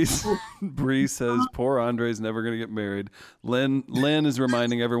 right? Bree says, "Poor Andre's never gonna get married." Lynn is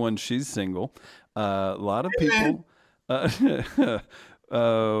reminding everyone she's single. A lot of people.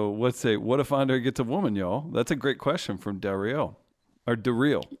 What if Andre gets a woman, y'all? That's a great question from Dario. Or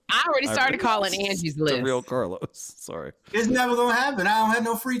Dario. I already started calling Angie's list. Dario Carlos. Sorry. It's never gonna happen. I don't have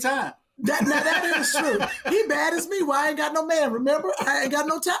no free time. That is true. He bad as me. Why I ain't got no man? Remember, I ain't got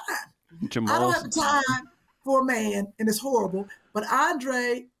no time. Jamal. I don't have time for a man, and it's horrible. But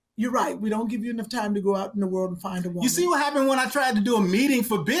Andre, you're right. We don't give you enough time to go out in the world and find a woman. You see what happened when I tried to do a meeting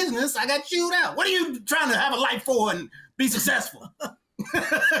for business? I got chewed out. What are you trying to have a life for and be successful?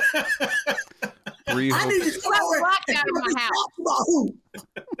 I need you to come over Locked and out of my house. about who?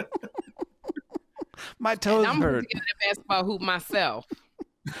 My toes I'm hurt. going to get a basketball hoop myself.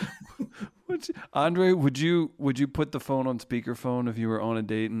 Andre, would you put the phone on speakerphone if you were on a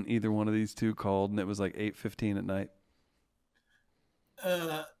date and either one of these two called and it was like 8:15 at night?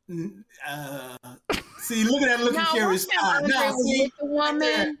 See, look at that look in Sherry's eye. Now, see, with the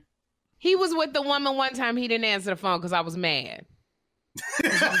woman. He was with the woman one time. He didn't answer the phone because I was mad. He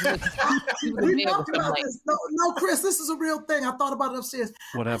was We there talked with some about lady. this. No, Chris, this is a real thing. I thought about it upstairs.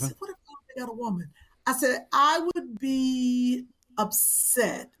 What I happened? said, what if I got a woman? I said, I would be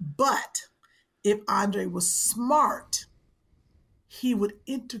upset, but if Andre was smart, he would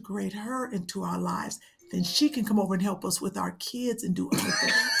integrate her into our lives. Then she can come over and help us with our kids and do other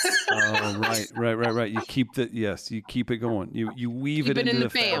things. Oh, right. You keep you keep it going. You weave Keep it it into in the the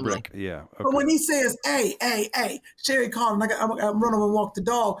family. fabric. Yeah. But Okay. when he says, hey, Sherry called, and I'm running and walk the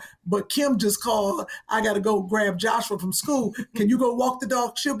dog, but Kim just called, I got to go grab Joshua from school. Can you go walk the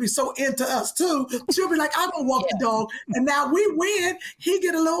dog? She'll be so into us too. She'll be like, I'm going to walk the dog. And now we win. He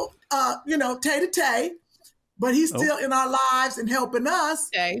get a little, tay-to-tay, but he's still in our lives and helping us.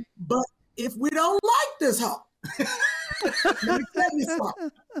 Okay. But if we don't like this hoe, let me tell you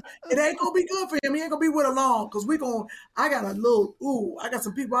something. It ain't gonna be good for him. He ain't gonna be with her long because I got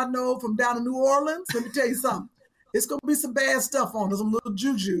some people I know from down in New Orleans. Let me tell you something. It's gonna be some bad stuff on her, some little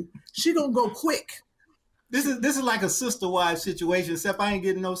juju. She gonna go quick. this is like a sister wife situation, except I ain't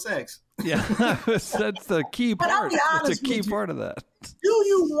getting no sex. Yeah, that's the key But I'll part. be That's a honest key with you. part of that. Do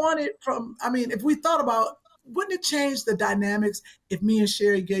you want it from, if we thought about, wouldn't it change the dynamics if me and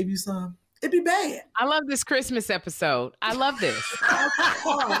Sherry gave you some? It'd be bad. I love this Christmas episode. I love this.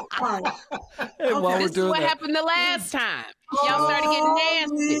 All right. Hey, while we're This is doing what that, happened the last time. Y'all started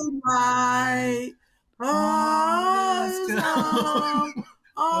getting nasty.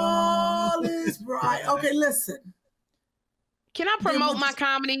 All is right. Okay, listen. Can I promote my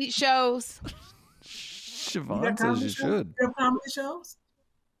comedy shows? Siobhan says you should. You have comedy shows?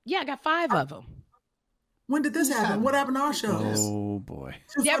 Yeah, I got 5 of them. When did this happen? What happened to our shows? Oh boy.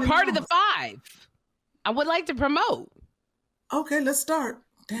 They're part of the 5. I would like to promote. Okay, let's start.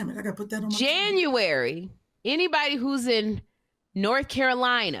 Damn it, I gotta put that on my January. Anybody who's in North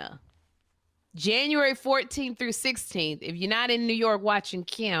Carolina, January 14th through 16th. If you're not in New York watching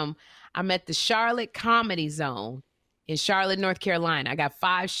Kim, I'm at the Charlotte Comedy Zone in Charlotte, North Carolina. I got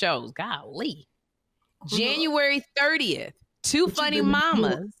 5 shows. Golly. January 30th, Two Funny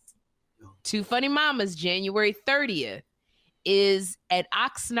Mamas, January 30th is at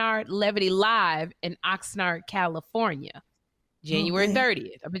Oxnard Levity Live in Oxnard, California. January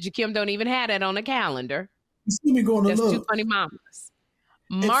 30th. I bet you Kim don't even have that on the calendar. You see me going to That's look. Two Funny Mamas.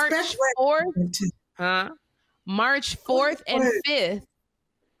 March 4th, March 4th and 5th,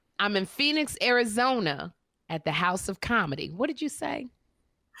 I'm in Phoenix, Arizona at the House of Comedy. What did you say?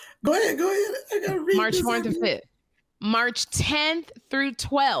 Go ahead. I gotta read March this 4th and 5th. March 10th through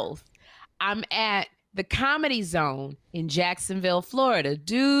 12th, I'm at the Comedy Zone in Jacksonville, Florida.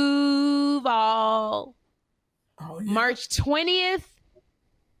 Duval. Oh, yeah. March 20th,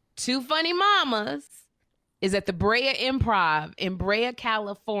 Two Funny Mamas is at the Brea Improv in Brea,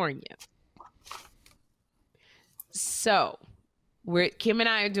 California. So Kim and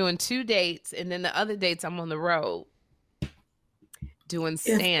I are doing 2 dates, and then the other dates I'm on the road doing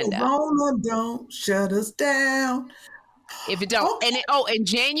stand-up. If Corona don't shut us down. If it don't. Okay. And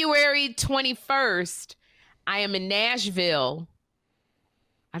January 21st, I am in Nashville.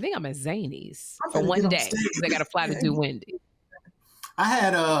 I think I'm at Zany's for one day because I got to fly to do Wendy. I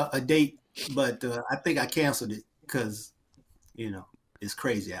had a date, but I think I canceled it because, it's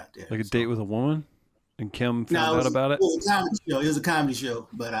crazy out there. Like a date with a woman? And Kim found out about it? It was a comedy show,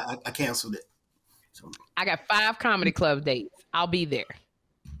 but I canceled it. So I got 5 comedy club dates. I'll be there.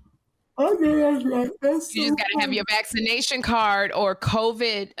 Okay, that's right. You just got to have your vaccination card or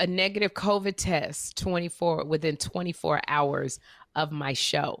a negative COVID test within 24 hours of my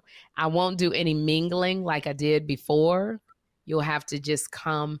show. I won't do any mingling like I did before. You'll have to just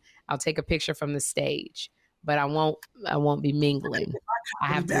come. I'll take a picture from the stage, but I won't be mingling. I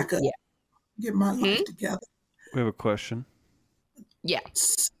have to get my life together. We have a question. Yeah.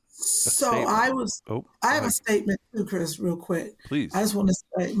 So I have a statement too, Chris, real quick. Please. I just want to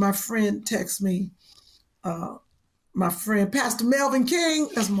say, my friend texted me, my friend, Pastor Melvin King,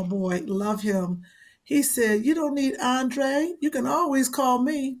 that's my boy, love him. He said, you don't need Andre. You can always call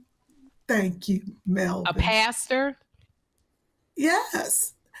me. Thank you, Melvin. A pastor?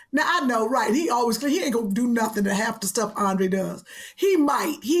 Yes. Now I know, right? He ain't gonna do nothing to half the stuff Andre does. He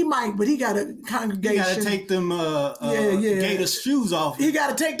might, but he got a congregation. You gotta take them gator shoes off. He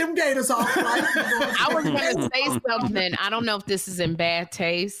gotta take them gators off, right? I was gonna say something. I don't know if this is in bad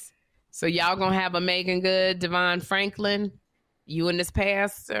taste. So y'all gonna have a Megan Good, Devon Franklin, you and this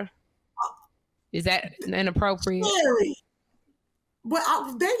pastor? Is that inappropriate? Scary. But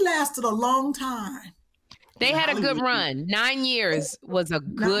they lasted a long time. They had a good run. 9 years was a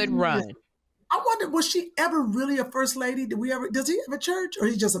good run. I wonder, was she ever really a first lady? Does he have a church or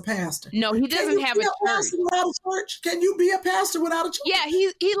he's just a pastor? No, he doesn't have a church. Without a church. Can you be a pastor without a church? Yeah,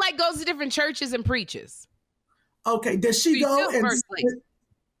 he like goes to different churches and preaches. Okay, does she go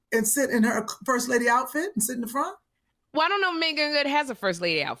and sit in her first lady outfit and sit in the front? Well, I don't know if Megan Good has a first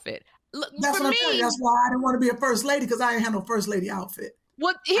lady outfit. Look, that's what I'm saying. That's why I didn't want to be a first lady, because I didn't have no first lady outfit.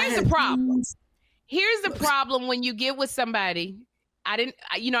 Well, here's the problem. Here's the problem when you get with somebody. I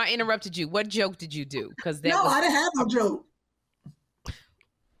interrupted you. What joke did you do? I didn't have no joke.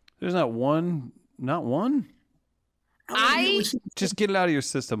 There's not one. Just get it out of your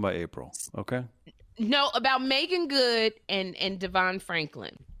system by April, okay? No, about Megan Good and Devon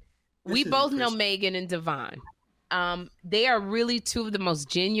Franklin. We both know Megan and Devon. They are really two of the most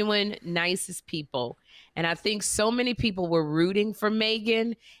genuine, nicest people. And I think so many people were rooting for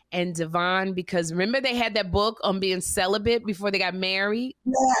Megan and Devon because remember they had that book on being celibate before they got married?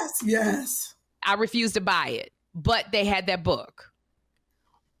 Yes. I refused to buy it, but they had that book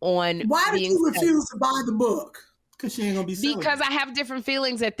on. Why did you refuse to buy the book? Because she ain't gonna be celibate. Because I have different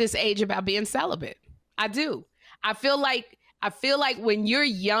feelings at this age about being celibate. I do. I feel like when you're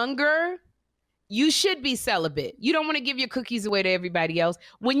younger, you should be celibate. You don't want to give your cookies away to everybody else.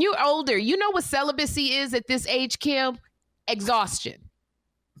 When you're older, you know what celibacy is at this age, Kim? Exhaustion.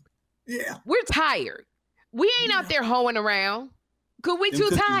 Yeah. We're tired. We ain't out there hoeing around because we're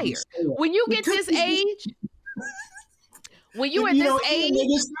too tired. When you get this age, when you at this age,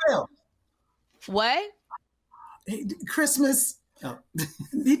 what? Christmas, Oh.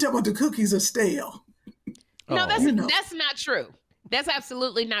 He talking about the cookies are stale. No, Oh. that's not true. That's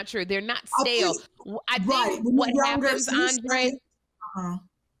absolutely not true. They're not stale. I think right. When what you're younger, happens, so you Andre, say- uh-huh.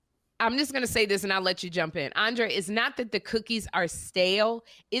 I'm just going to say this and I'll let you jump in. Andre, it's not that the cookies are stale.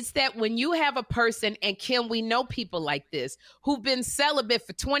 It's that when you have a person, and Kim, we know people like this, who've been celibate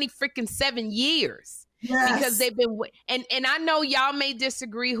for 7 years. Yes. Because they've been, and I know y'all may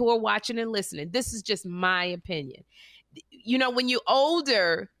disagree who are watching and listening. This is just my opinion. You know, when you're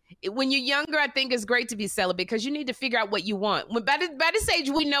older, when you're younger, I think it's great to be celibate because you need to figure out what you want. When by this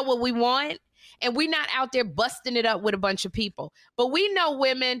age, we know what we want, and we're not out there busting it up with a bunch of people. But we know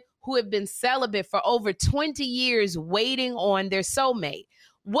women who have been celibate for over 20 years waiting on their soulmate.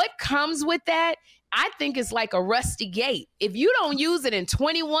 What comes with that, I think, is like a rusty gate. If you don't use it in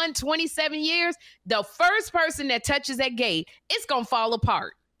 21, 27 years, the first person that touches that gate, it's going to fall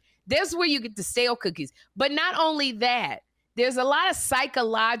apart. That's where you get the stale cookies. But not only that, there's a lot of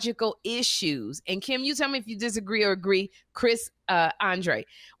psychological issues. And Kim, you tell me if you disagree or agree, Chris, Andre.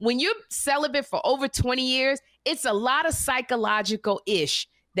 When you're celibate for over 20 years, it's a lot of psychological ish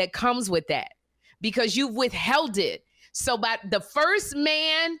that comes with that because you've withheld it. So by the first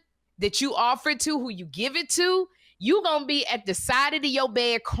man that you offer to, who you give it to, you're going to be at the side of your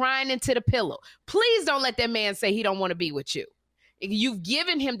bed crying into the pillow. Please don't let that man say he don't want to be with you. You've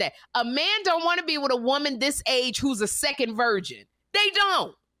given him that. A man don't want to be with a woman this age who's a second virgin. They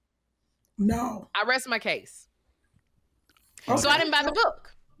don't. No. I rest my case. Okay. So I didn't buy the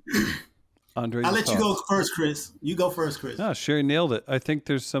book. Andre, I'll let you go first, Chris. You go first, Chris. No, Sherry nailed it. I think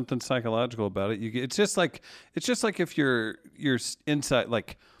there's something psychological about it. It's just like if you're inside.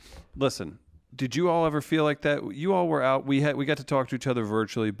 Like, listen, did you all ever feel like that? You all were out. We got to talk to each other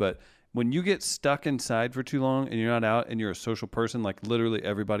virtually, but when you get stuck inside for too long and you're not out and you're a social person, like literally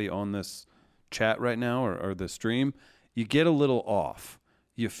everybody on this chat right now or the stream, you get a little off.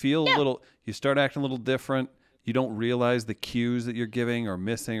 You feel a little. You start acting a little different. You don't realize the cues that you're giving or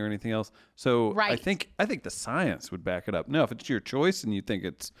missing or anything else. So right. I think the science would back it up. Now, if it's your choice and you think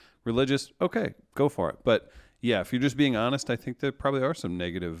it's religious, okay, go for it. But yeah, if you're just being honest, I think there probably are some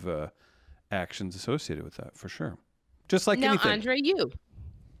negative actions associated with that for sure. Just like anything. Now, Andre, you.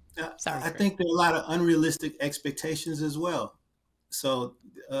 Sorry, I think there are a lot of unrealistic expectations as well. So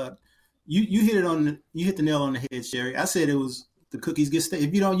you hit the nail on the head, Sherry. I said it was the cookies get stale.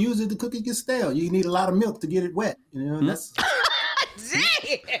 If you don't use it, the cookies get stale. You need a lot of milk to get it wet. You know, that's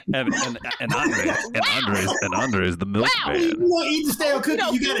and Andre's the milkman. You want to eat the stale cookie,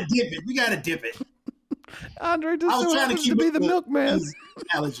 you gotta dip it. We gotta dip it. Andre just so happens to be the milkman.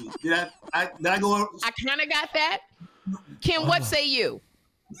 Allergy. Did I go? I kind of got that. Kim, what say you?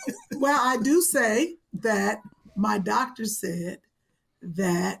 Well, I do say that my doctor said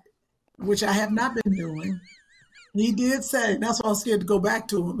that, which I have not been doing. He did say, that's why I was scared to go back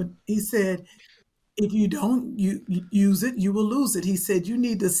to him. But he said, if you don't use it, you will lose it. He said, you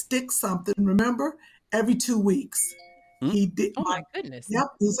need to stick something, remember, every 2 weeks. He did. Oh, my goodness. Yep.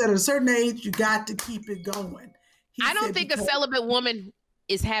 He said at a certain age, you got to keep it going. I don't think a celibate woman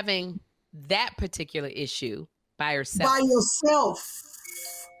is having that particular issue by herself. By yourself.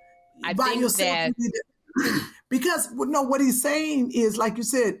 I think that because no, what he's saying is, like you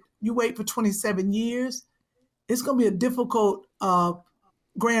said, you wait for 27 years. It's going to be a difficult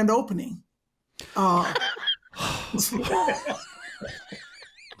grand opening. I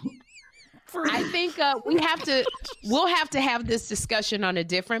think we'll have to have this discussion on a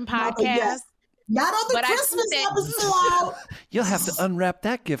different podcast. Not on the Christmas episode. You'll have to unwrap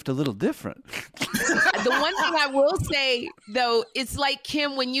that gift a little different. The one thing I will say, though, it's like,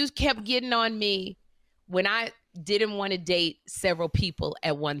 Kim, when you kept getting on me when I didn't want to date several people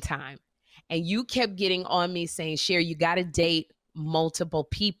at one time, and you kept getting on me saying, Sherry, you got to date multiple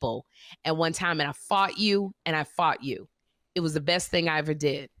people at one time. And I fought you and I fought you. It was the best thing I ever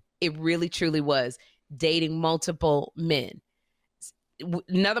did. It really, truly was, dating multiple men.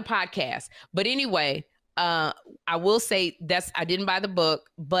 Another podcast. But anyway, I will say I didn't buy the book,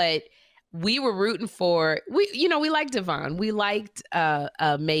 but we were rooting for, we liked Devon. We liked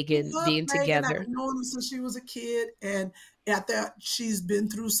Megan being together. I've known her since she was a kid. And after she's been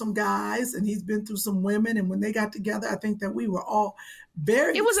through some guys and he's been through some women. And when they got together, I think that we were all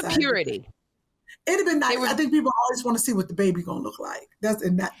very It was excited. a purity. It'd have been nice. I think people always want to see what the baby gonna look like. That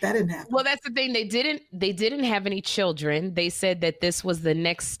didn't happen. Well, that's the thing. They didn't have any children. They said that this was the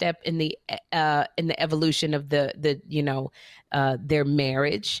next step in the evolution of their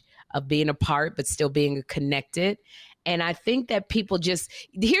marriage, of being apart but still being connected. And I think that people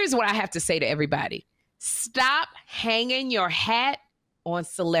here's what I have to say to everybody: stop hanging your hat on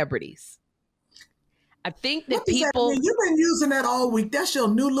celebrities. I think that What does that people. mean? You've been using that all week. That's your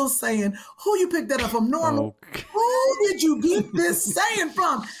new little saying. Who you picked that up from? Normal. Okay. Who did you get this saying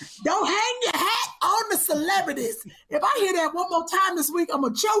from? Don't hang your hat on the celebrities. If I hear that one more time this week, I'm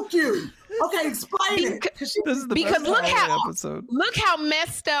gonna choke you. Okay, explain it. This is the Because best look how episode. look how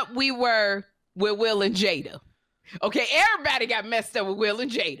messed up we were with Will and Jada. Okay, everybody got messed up with Will and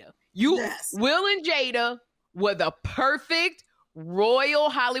Jada. Yes. Will and Jada were the perfect royal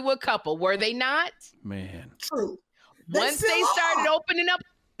Hollywood couple, were they not? Man. True. Once still they started are. opening up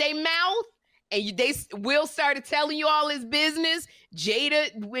their mouth and Will started telling you all his business, Jada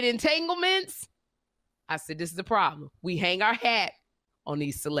with entanglements, I said, this is the problem. We hang our hat on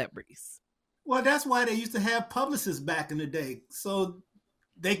these celebrities. Well, that's why they used to have publicists back in the day, so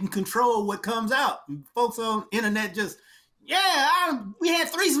they can control what comes out. And folks on the internet just, we had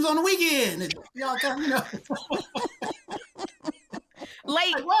threesomes on the weekend. And y'all kind of,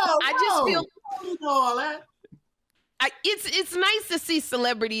 Like, whoa, I just feel you know all that. it's nice to see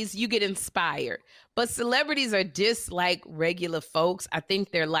celebrities, you get inspired, but celebrities are just like regular folks. I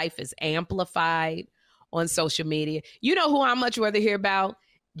think their life is amplified on social media. You know who I much rather hear about?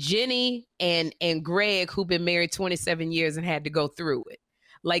 Jenny and Greg, who've been married 27 years and had to go through it.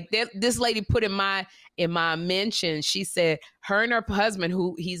 Like this lady put in my mention, she said her and her husband,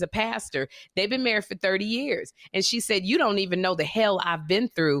 who he's a pastor, they've been married for 30 years. And she said, you don't even know the hell I've been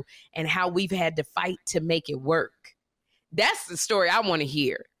through and how we've had to fight to make it work. That's the story I want to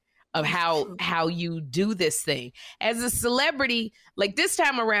hear of how you do this thing. As a celebrity, like this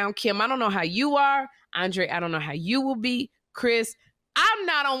time around, Kim, I don't know how you are. Andre, I don't know how you will be. Chris, I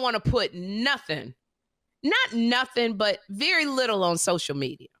don't want to put nothing, not nothing, but very little on social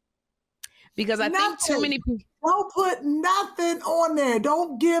media. Because I think too many people. Don't put nothing on there.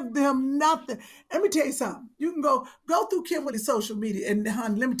 Don't give them nothing. Let me tell you something. You can go through Kim with his social media, and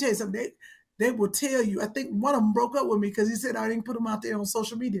honey, let me tell you something. They will tell you. I think one of them broke up with me because he said I didn't put them out there on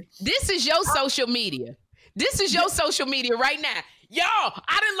social media. This is your social media. This is your social media right now. Y'all,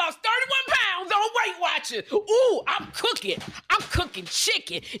 I done lost 31 pounds on Weight Watchers. Ooh, I'm cooking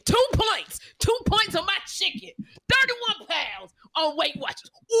chicken. 2 points. 2 points on my chicken. 31 pounds on Weight Watchers.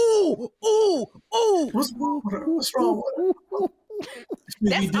 Ooh. What's wrong with her? What's wrong with her?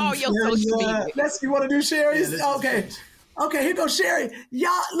 That's all your social media. You want to do Sherry's? Yeah, okay. Okay, here goes Sherry.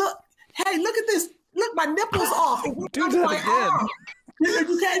 Y'all, look. Hey, look at this. Look, my nipples off. Do that again.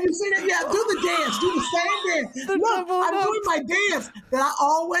 You can't you see that? Yeah, do the dance. Do the same dance. Look, I'm doing my dance that I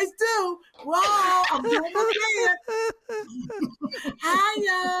always do. Whoa, I'm doing my dance. Hi,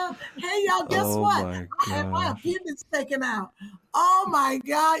 y'all. Hey, y'all, guess what? My I had my appendix taken out. Oh, my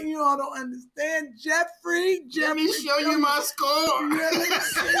God. You all don't understand. Jeffrey. Let me show you my score.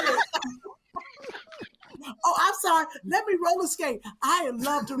 Oh, I'm sorry. Let me roller skate. I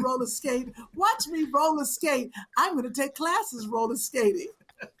love to roller skate. Watch me roller skate. I'm going to take classes roller skating.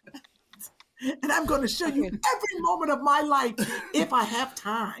 And I'm going to show you every moment of my life if I have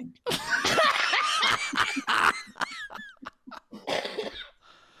time.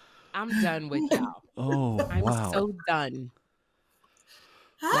 I'm done with y'all. Oh, I'm wow. so done.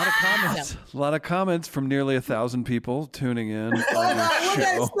 A lot of comments. A lot of comments from nearly 1,000 people tuning in on your What they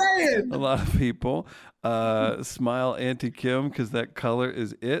show. saying? A lot of people. Smile Auntie Kim, because that color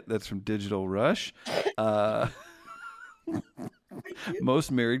is it. That's from Digital Rush.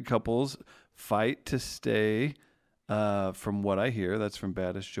 Most married couples fight to stay, from what I hear. That's from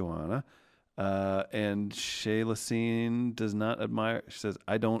Baddest Joanna. And Shay Lacine does not admire. She says,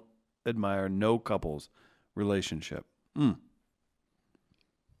 I don't admire no couples relationship.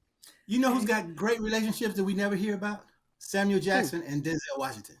 You know who's got great relationships that we never hear about? Samuel Jackson and Denzel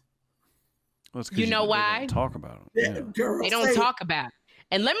Washington. Well, You know why? They don't talk about it. Yeah, Yeah. girl, They don't say it. talk about it.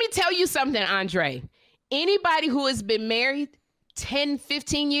 And let me tell you something, Andre. Anybody who has been married 10,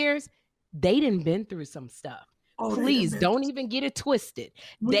 15 years, they done been through some stuff. Oh, they Please done don't even get it twisted.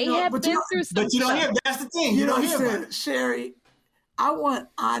 But They you know- have but been you know- through some But you don't stuff. hear. That's the thing. You You know, don't he hear about said, it. Sherry, I want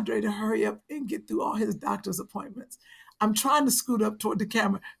Andre to hurry up and get through all his doctor's appointments. I'm trying to scoot up toward the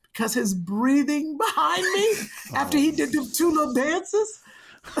camera because his breathing behind me after he did the 2 little dances.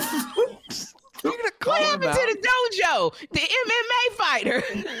 You're gonna call What him happened out? to the dojo? The MMA fighter.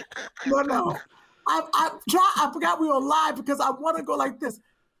 No. I forgot we were live because I want to go like this.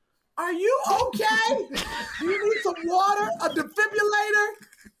 Are you okay? Do you need some water? A defibrillator?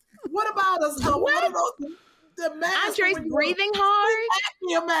 What about us? One of those, the mask. Andre's when you- breathing hard.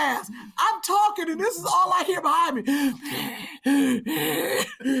 Apnea mask. I'm talking and this is all I hear behind me.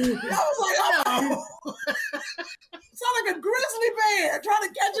 I was like, oh. Sound like a grizzly bear trying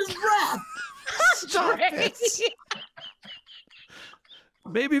to catch his breath. Stop it.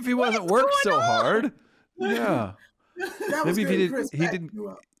 Maybe if he wasn't worked so hard, Yeah. That was Maybe if good, Chris.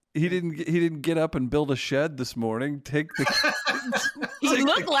 he didn't get up and build a shed this morning. Take the He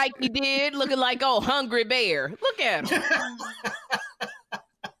looked like he did, looking like hungry bear. Look at him.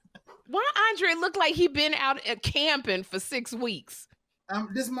 Why Andre look like he been out camping for 6 weeks?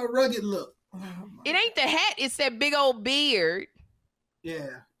 This is my rugged look. It ain't the hat; it's that big old beard. Yeah,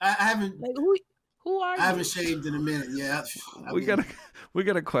 I haven't. Like, who are you? I haven't shaved in a minute. Yeah, we got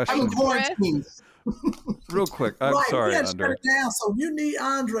a question. I'm quarantined. Real quick. I'm sorry, Andre. Andre. Shut it down. So you need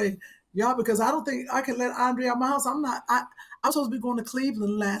Andre, y'all, because I don't think I can let Andre out of my house. I was supposed to be going to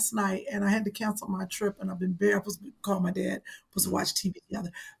Cleveland last night, and I had to cancel my trip. And I've been I was supposed to call my dad, supposed to watch TV together.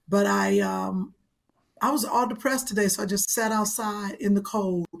 But I was all depressed today, so I just sat outside in the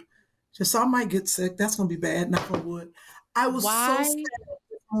cold. Just so I might get sick. That's gonna be bad. Knock on wood. I was so sad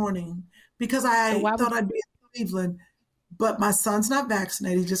this morning because I thought I'd be in Cleveland. But my son's not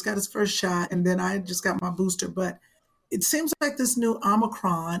vaccinated. He just got his first shot, and then I just got my booster. But it seems like this new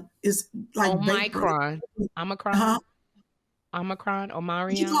Omicron is like Omicron. Huh? Omicron.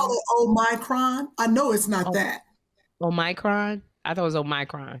 Did you call it Omicron? I know it's not that. Omicron? I thought it was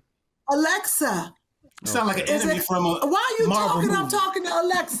Omicron. Alexa. You sound like an enemy from a Why are you Marvel talking? movie. I'm talking to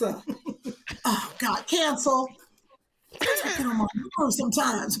Alexa. Oh, God, cancel. I get on my nerves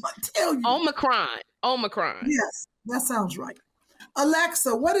sometimes. I tell you. Omicron. Yes, that sounds right.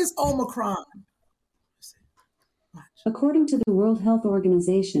 Alexa, what is Omicron? According to the World Health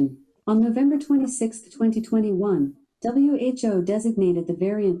Organization, on November 26, 2021, WHO designated the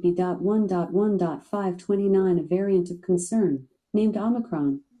variant B.1.1.529 a variant of concern, named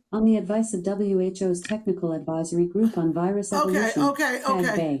Omicron, on the advice of WHO's Technical Advisory Group on Virus Evolution. Okay.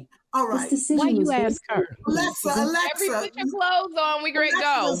 All right. This decision Why you was ask her? Alexa. Every put your clothes on, we great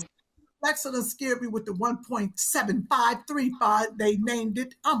go. Alexa done scared me with the 1.7535. They named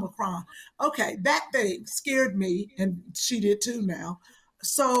it Omicron. Okay, that thing scared me, and she did too now.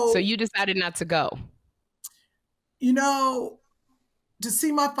 So you decided not to go. You know, to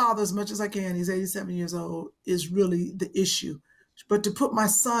see my father as much as I can, he's 87 years old, is really the issue. But to put my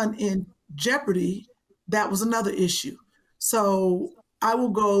son in jeopardy, that was another issue. So I will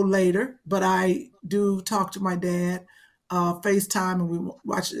go later, but I do talk to my dad, FaceTime, and we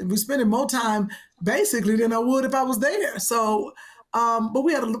watch. We're spending more time basically than I would if I was there. So, but I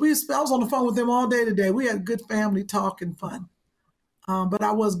was on the phone with them all day today. We had a good family talk and fun. But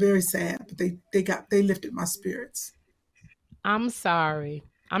I was very sad. But they lifted my spirits. I'm sorry.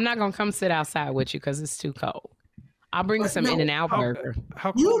 I'm not gonna come sit outside with you because it's too cold. I'll bring some In-N-Out burger.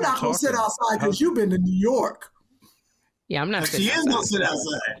 You're not going to sit outside because you've been to New York. Yeah, I'm not sitting outside. She is going to sit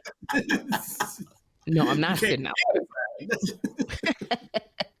outside. No, I'm not sitting outside.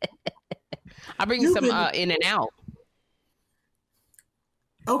 I'll bring you some In-N-Out.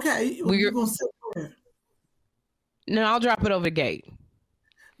 Okay. We're going to sit there. No, I'll drop it over the gate.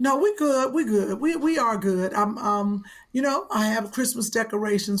 No, we good. We good. We are good. You know, I have Christmas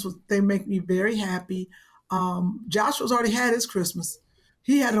decorations. They make me very happy. Joshua's already had his Christmas.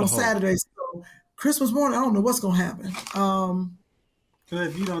 He had it on Saturday. So Christmas morning, I don't know what's going to happen. So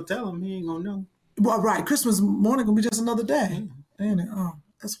if you don't tell him, he ain't going to know. Well, right. Christmas morning going to be just another day. Ain't it? Oh,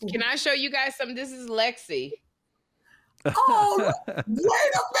 that's cool. Can I show you guys some? This is Lexi. Oh, wait a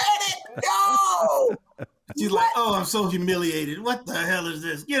minute. No. She's like, oh, I'm so humiliated. What the hell is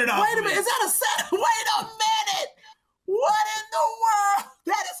this? Get it off. Wait a minute. Is that a set? Wait a minute. What in the world?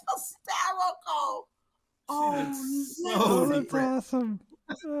 That is hysterical. Oh, no. That's awesome.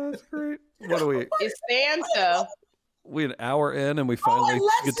 That's great. What are we? It's Santa. We an hour in and we finally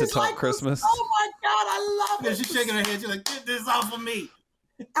get to talk Christmas. Oh my God, I love it. She's shaking her head. She's like, get this off of me.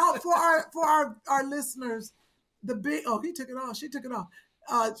 Out for our listeners. The big he took it off. She took it off.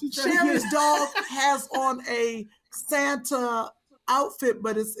 Sherry's dog has on a Santa outfit,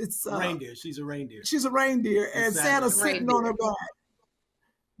 but it's reindeer. She's a reindeer. She's a reindeer, and Santa's sitting on her back.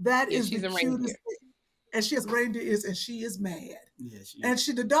 That is the cutest thing. And she has reindeer ears, and she is mad. Yeah, she is.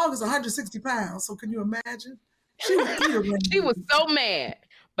 And the dog is 160 pounds. So can you imagine? She was so mad,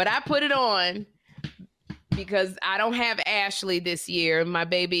 but I put it on because I don't have Ashley this year. My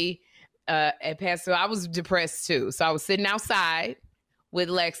baby had passed, so I was depressed too. So I was sitting outside with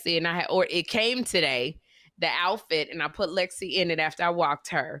Lexi, and it came today, the outfit, and I put Lexi in it after I walked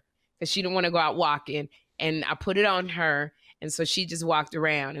her because she didn't want to go out walking, and I put it on her, and so she just walked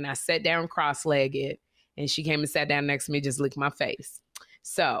around, and I sat down cross-legged, and she came and sat down next to me, just licked my face.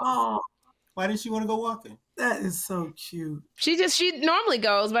 So, why didn't she want to go walking? That is so cute. She normally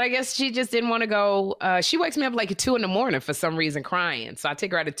goes, but I guess she just didn't want to go. She wakes me up like at 2 a.m. for some reason crying. So I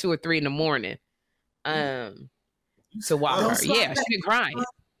take her out at 2 or 3 a.m. to walk her. Yeah, she's been crying.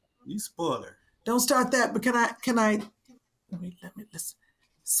 You spoil her. Don't start that. But can I? Let me listen.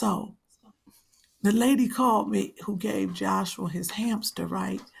 So, the lady called me who gave Joshua his hamster,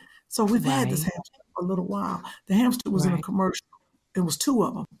 right? So we've had this hamster for a little while. The hamster was in a commercial. It was 2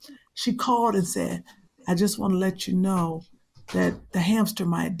 of them. She called and said, I just want to let you know that the hamster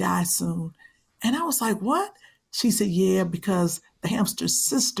might die soon. And I was like, what? She said, yeah, because the hamster's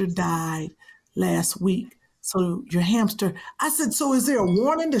sister died last week. So your hamster, I said, so is there a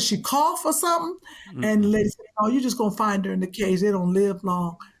warning? Does she cough or something? Mm-hmm. And the lady said, oh, you're just going to find her in the cage. They don't live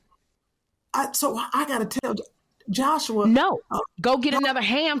long. So I got to tell Joshua. No, go get another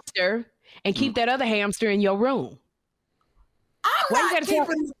hamster and keep that other hamster in your room. I'm not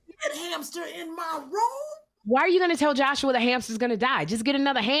keeping that hamster in my room. Why are you going to tell Joshua the hamster's going to die? Just get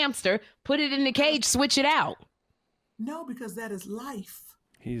another hamster, put it in the cage, switch it out. No, because that is life.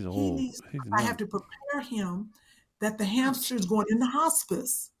 He's old. I have to prepare him that the hamster is going into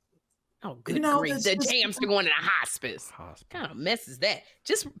hospice. Oh, good grief. The hamster going into hospice. What kind of mess is that?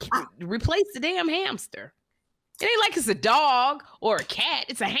 Just replace the damn hamster. It ain't like it's a dog or a cat.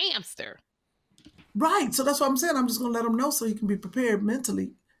 It's a hamster. Right. So that's what I'm saying. I'm just going to let him know so he can be prepared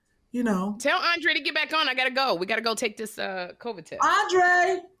mentally, you know. Tell Andre to get back on. I got to go. We got to go take this COVID test.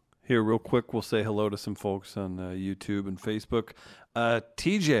 Andre! Here, real quick, we'll say hello to some folks on YouTube and Facebook.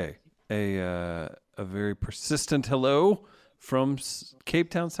 TJ, a very persistent hello from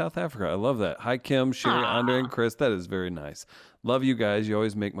Cape Town, South Africa. I love that. Hi, Kim, Sherry, Andre, and Chris. That is very nice. Love you guys. You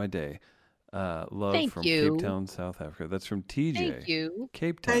always make my day. Love Thank from you. Cape Town, South Africa. That's from TJ. Thank you.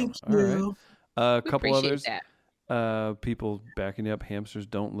 Cape Town. Thank All you. right. A couple others. That. People backing you up. Hamsters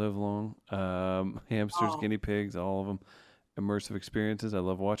don't live long. Hamsters, guinea pigs, all of them. Immersive experiences. I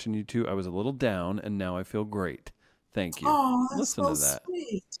love watching you two. I was a little down, and now I feel great. Thank you. Oh, that's Listen so to that.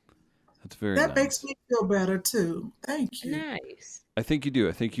 Sweet. That's very That nice. makes me feel better, too. Thank you. Nice. I think you do.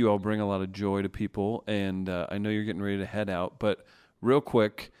 I think you all bring a lot of joy to people, and I know you're getting ready to head out, but real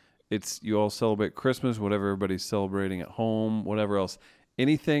quick, you all celebrate Christmas, whatever everybody's celebrating at home, whatever else.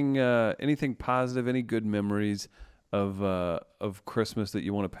 Anything positive, any good memories of Christmas that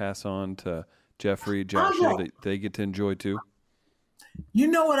you want to pass on to Jeffrey, Joshua, that they get to enjoy too? You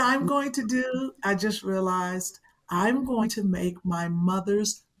know what I'm going to do? I just realized I'm going to make my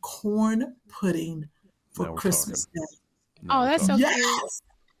mother's corn pudding for Christmas Day. Oh, that's so yes.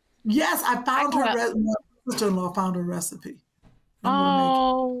 cute. Yes, I found my sister-in-law found a recipe.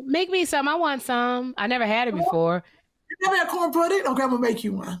 Make me some. I want some. I never had it before. You never had corn pudding? Okay, I'm gonna make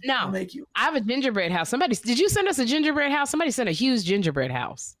you one. No, I'll make you. I have a gingerbread house. Did you send us a gingerbread house? Somebody sent a huge gingerbread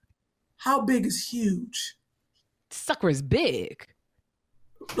house. How big is huge? Sucker is big.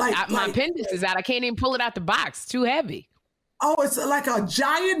 My appendix is out. I can't even pull it out the box. Too heavy. Oh, it's like a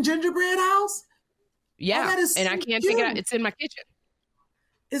giant gingerbread house? Yeah, that is and I can't take it out. It's in my kitchen.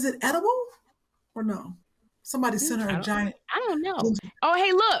 Is it edible or no? Somebody sent her a giant. I don't know. Oh,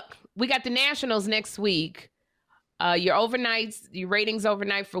 hey, look. We got the Nationals next week. Your ratings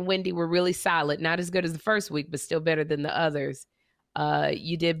overnight for Wendy were really solid. Not as good as the first week, but still better than the others.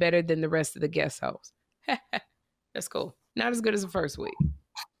 You did better than the rest of the guest hosts. That's cool. Not as good as the first week,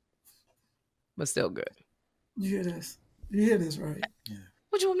 but still good. You hear this? You hear this, right? Yeah.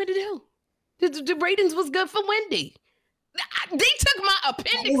 What you want me to do? The ratings was good for Wendy. They took my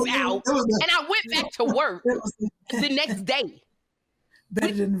appendix out, and I went back to work the next day.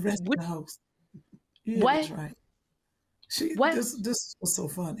 Better than the rest of the house. What? That's right. What? This was so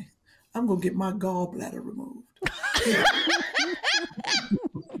funny. I'm gonna get my gallbladder removed.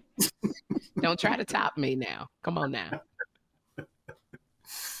 Don't try to top me now. Come on now.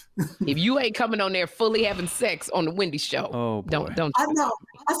 If you ain't coming on there fully having sex on the Wendy show, don't. I know.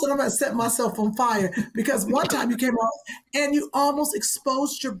 I said I'm gonna set myself on fire because one time you came on and you almost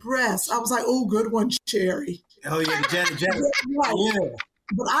exposed your breast. I was like, "Oh, good one, Cherry." Oh yeah, Jenny. Right. Yeah.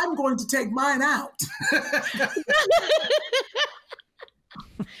 But I'm going to take mine out.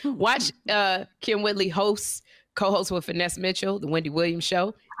 Watch Kim Whitley co-host with Vanessa Mitchell, the Wendy Williams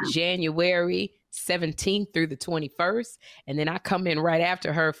Show, January 17th through the 21st. And then I come in right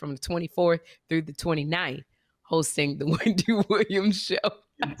after her from the 24th through the 29th, hosting the Wendy Williams Show.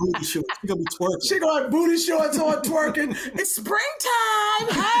 Booty shorts. She's gonna be twerking. She gonna have booty shorts on twerking. It's springtime.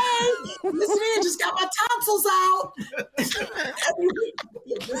 Hey, listen in, just got my tonsils out.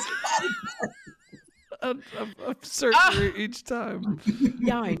 I'm surgery each time.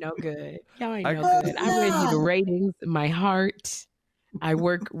 Y'all ain't no good. Y'all ain't no good. I read you the ratings in my heart. I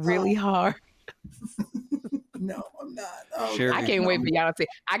work really hard. No, I'm not. Oh, Sherry, I can't wait for y'all to see.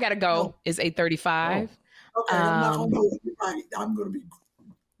 I gotta go. It's 8:35. Okay, I'm not gonna do it. I'm gonna be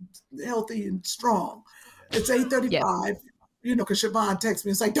healthy and strong. It's 8:35. because Siobhan texts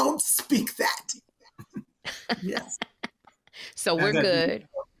me, it's like, don't speak that. Yes. So we're good.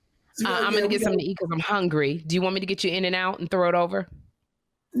 I'm going to get something to eat because I'm hungry. Do you want me to get you In and Out and throw it over?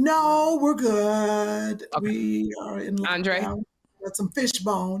 No, we're good. Okay. We are in lockdown. Andre? Got some fish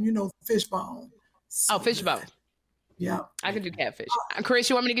bone, fish bone. Oh, fish bone. Yeah. I can do catfish. Chris,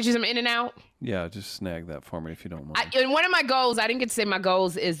 you want me to get you some In and Out? Yeah, just snag that for me if you don't mind. And one of my goals, I didn't get to say my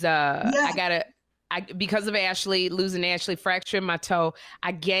goals, is because of Ashley, losing Ashley, fracturing my toe,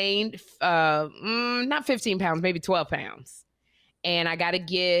 I gained not 15 pounds, maybe 12 pounds. And I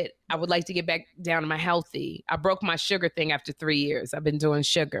would like to get back down to my healthy. I broke my sugar thing after 3 years. I've been doing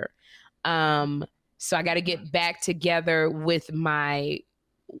sugar. So I got to get back together with my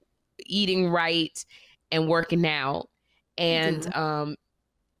eating right and working out. And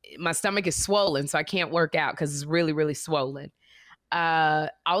my stomach is swollen, so I can't work out because it's really, really swollen.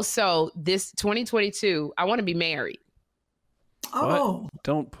 Also, this 2022, I want to be married. Oh. What?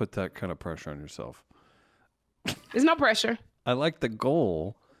 Don't put that kind of pressure on yourself. There's no pressure. I like the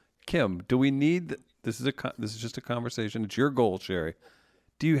goal. Kim, do we need this is just a conversation. It's your goal, Sherry.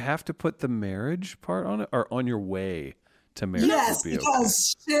 Do you have to put the marriage part on it or on your way to marriage? Yes,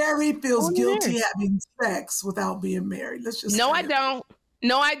 because Sherry feels guilty having sex without being married. Let's just No, I don't.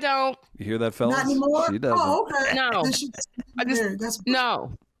 No, I don't. You hear that, fellas? Not anymore? She doesn't. Oh, okay. No. Then she married. That's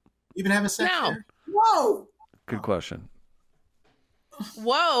No. You been having sex? No. There? Whoa. Good question.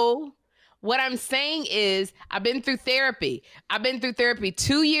 Whoa. What I'm saying is I've been through therapy. I've been through therapy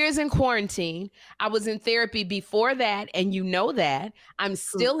 2 years in quarantine. I was in therapy before that, and you know that. I'm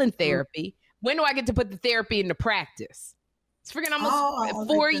still in therapy. When do I get to put the therapy into practice? It's freaking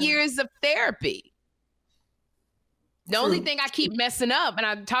almost 4 years of therapy. The only thing I keep messing up, and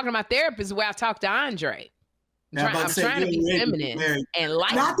I'm talking to my therapist, is where I talk to Andre. I'm trying to be feminine and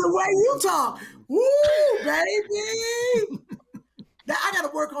light. Not the way you talk. Woo, baby. I got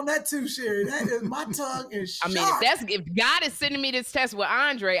to work on that too, Sherry. That is, my tongue is sharp. I mean, if God is sending me this test with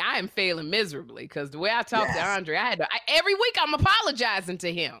Andre, I am failing miserably because the way I talk to Andre, every week I'm apologizing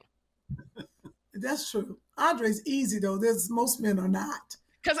to him. That's true. Andre's easy though. Most men are not.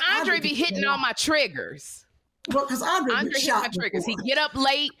 Because Andre be hitting all my triggers. Well, because Andre hit my triggers. He get up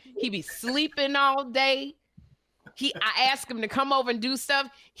late. He be sleeping all day. I ask him to come over and do stuff.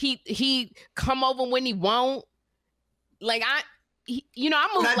 He come over when he won't. Like I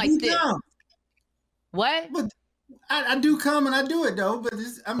move like this. What? But I do come and I do it though. But it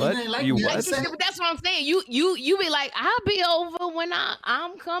ain't like you. That's what I'm saying. You be like, I'll be over when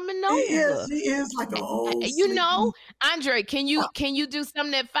I'm coming over. He is like an old. Andre, can you do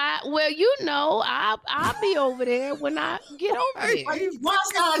something at 5? Well, I'll be over there when I get over there. Why is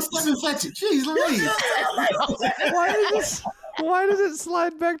that like Stephen Fletcher? Jeez Louise. Why does it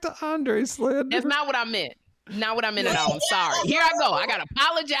slide back to Andre slander? That's not what I meant. Not what I meant at all. I'm sorry. Here I go. I gotta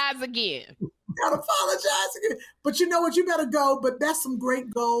apologize again. But you know what? You better go. But that's some great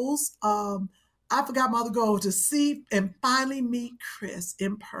goals. I forgot my other goal, to see and finally meet Chris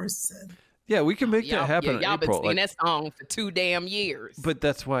in person. Yeah, we can make that happen in y'all April. Been singing that song for 2 damn years. But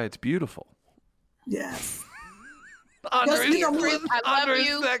that's why it's beautiful. Yes. Chris, I love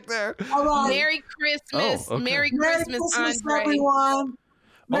you. Back there. All right. Merry Christmas. Oh, okay. Merry Christmas, Andre. Everyone.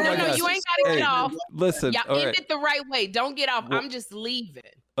 No, you ain't gotta get off. Listen, y'all end it the right way. Don't get off. I'm just leaving.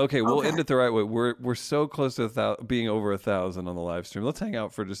 Okay, we'll end it the right way. We're so close to being over 1,000 on the live stream. Let's hang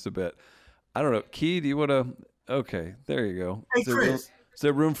out for just a bit. I don't know, Key, do you want to? Okay, there you go. Hey, Chris. Is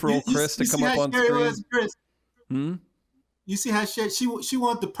there room for old Chris to come up on screen? Chris? You see how she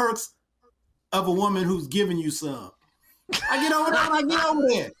want the perks of a woman who's giving you some. I get over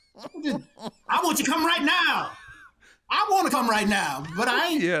there. I want you to come right now. I want to come right now, but I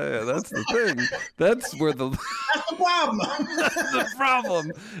ain't. Yeah, that's the thing. That's where that's the problem. The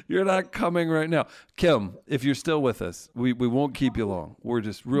problem. You're not coming right now. Kim, if you're still with us, we won't keep you long. We're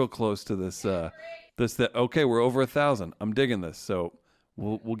just real close to this. Okay, we're over 1,000. I'm digging this, so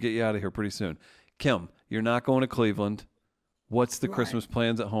we'll get you out of here pretty soon. Kim, you're not going to Cleveland. What's the Christmas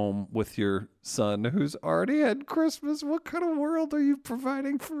plans at home with your son who's already had Christmas? What kind of world are you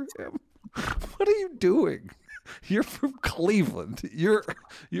providing for him? What are you doing? You're from Cleveland. You're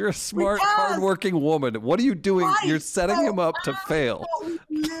a smart, hardworking woman. What are you doing? Right. You're setting him up to fail.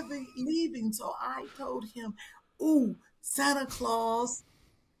 Leaving. So I told him, "Ooh, Santa Claus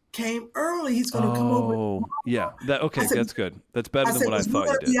came early. He's going to come over." Oh, yeah. That's good. That's better than what I thought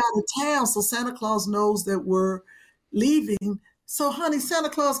you did. Be out of town, so Santa Claus knows that we're leaving. So, honey, Santa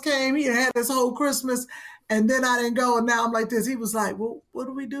Claus came. He had his whole Christmas, and then I didn't go. And now I'm like this. He was like, "Well, what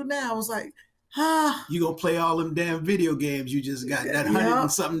do we do now?" I was like, you gonna play all them damn video games you just got, that $100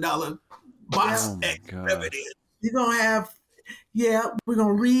 and something box. Oh You're gonna have Yeah, we're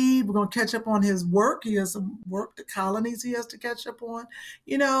gonna read. We're gonna catch up on his work. He has some work, the colonies he has to catch up on.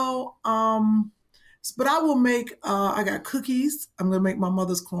 You know, but I will make. I got cookies. I'm gonna make my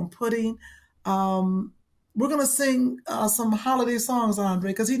mother's corn pudding. We're gonna sing some holiday songs,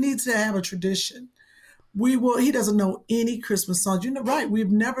 Andre, because he needs to have a tradition. We will. He doesn't know any Christmas songs. You know, right?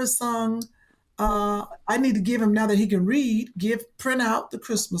 We've never sung. I need to give him, now that he can read, print out the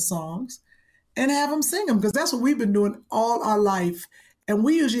Christmas songs and have him sing them, because that's what we've been doing all our life. And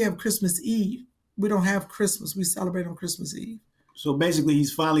we usually have Christmas Eve. We don't have Christmas. We celebrate on Christmas Eve. So basically,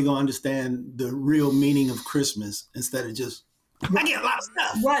 he's finally going to understand the real meaning of Christmas instead of just, I get a lot of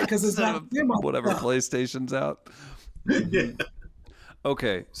stuff. Right, because it's not whatever stuff. PlayStation's out. Yeah.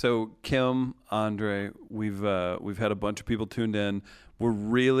 Okay, so Kim, Andre, we've had a bunch of people tuned in. We're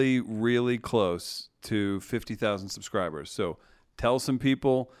really, really close to 50,000 subscribers. So tell some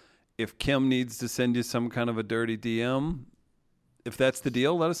people, if Kim needs to send you some kind of a dirty DM, if that's the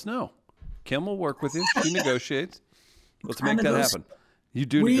deal, let us know. Kim will work with you. She negotiates. Let's make that happen. You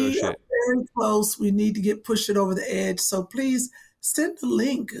do negotiate. We are very close. We need to pushed it over the edge. So please send the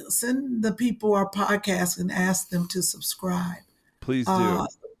link. Send the people our podcast and ask them to subscribe. Please do. It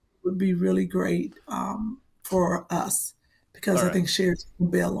would be really great for us, because I think Sherry's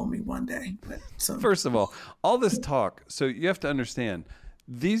going to bail on me one day. First of all this talk, so you have to understand,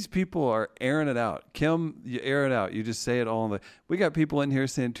 these people are airing it out. Kim, you air it out. You just say it all. We got people in here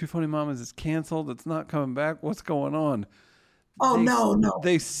saying, Two Funny Mamas is canceled. It's not coming back. What's going on? Oh, no.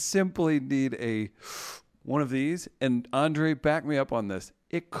 They simply need one of these. And Andre, back me up on this.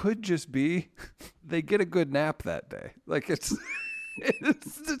 It could just be they get a good nap that day. Like it's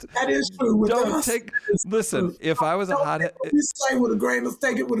that is true. With us. Listen, true. if I was a hothead, you say with a grain of,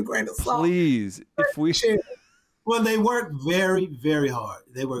 take it with a grain of salt. Please, if we. Well, they work very, very hard.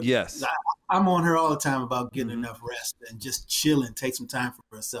 They work. Yes. I'm on her all the time about getting enough rest and just chilling, take some time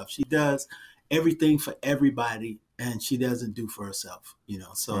for herself. She does everything for everybody, and she doesn't do for herself,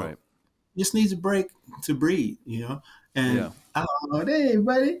 so just needs a break to breathe, and I don't know, hey,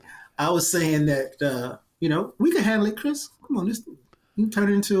 buddy, I was saying that, we can handle it, Chris. Come on, you can turn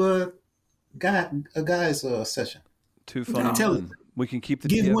it into a guy's session. Too funny. We can keep the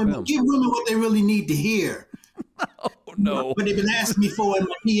give women what they really need to hear. Oh, no. What they've been asking me for in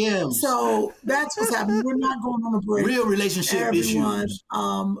my PMs. So that's what's happening. We're not going on a break. Real relationship issues.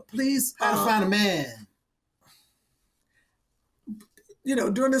 Please. How to find a man.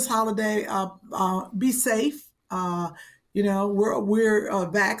 During this holiday, be safe. We're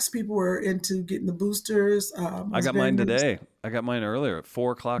vax people. We're into getting the boosters. I got mine today. I got mine earlier at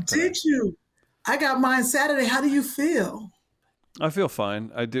 4:00 today. Did you? I got mine Saturday. How do you feel? I feel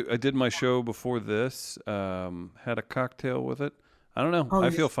fine. I did my show before this. Had a cocktail with it. I don't know. I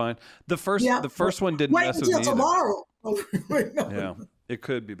feel fine. The first one didn't mess with me. Wait until tomorrow. Yeah, it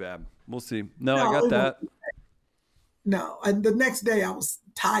could be bad. We'll see. No, I got that. No, and the next day I was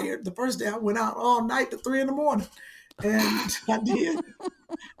tired. The first day I went out all night to 3 a.m, and I did.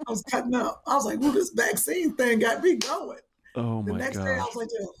 I was cutting up. I was like, "Ooh, this vaccine thing got me going." Oh my god! The next day I was like,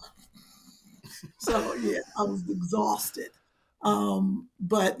 So yeah, I was exhausted.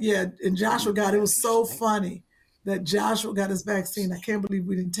 But yeah, and Joshua it was so funny that Joshua got his vaccine. I can't believe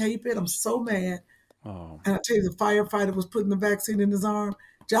we didn't tape it. I'm so mad. Oh. And I tell you, the firefighter was putting the vaccine in his arm.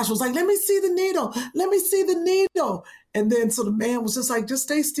 Joshua was like, let me see the needle. Let me see the needle. And then so the man was just like, just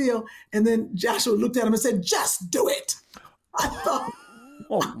stay still. And then Joshua looked at him and said, just do it. I thought,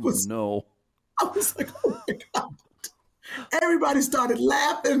 no. I was like, oh my God. Everybody started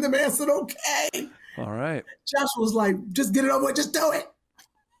laughing. The man said, okay. All right. Joshua was like, just get it over with. Just do it.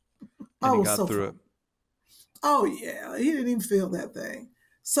 And he got through it. Oh, yeah. He didn't even feel that thing.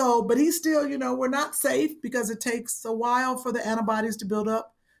 So, but he's still, we're not safe because it takes a while for the antibodies to build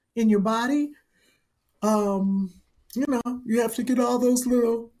up in your body. You have to get all those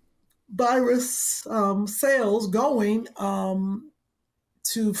little virus cells going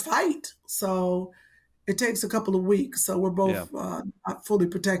to fight. So it takes a couple of weeks. So we're both not fully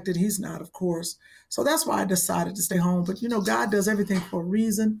protected. He's not, of course. So that's why I decided to stay home. But, God does everything for a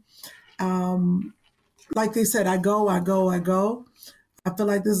reason. Like they said, I go. I feel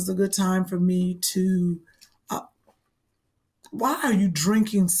like this is a good time for me to. Why are you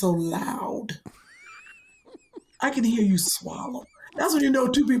drinking so loud? I can hear you swallow. That's when you know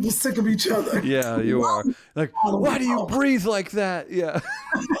two people sick of each other. Yeah, you are. Like, why do you breathe like that? Yeah.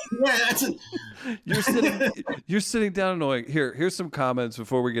 Yeah, that's it. You're sitting down annoying. Here's some comments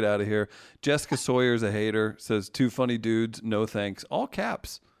before we get out of here. Jessica Sawyer's a hater. Says, two funny dudes, no thanks. All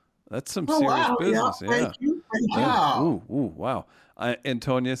caps. That's some serious business. Yeah. Thank you. Wow. Ooh, wow.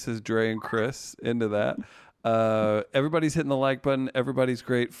 Antonia says Dre and Chris into that. Everybody's hitting the like button. Everybody's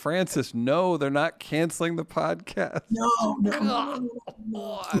great. Francis, no, they're not canceling the podcast. No.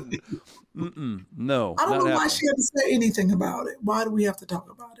 No, I don't not know why happening. she had to say anything about it. Why do we have to talk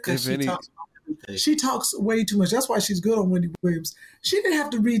about it? If any- She talks way too much. That's why she's good on Wendy Williams. She didn't have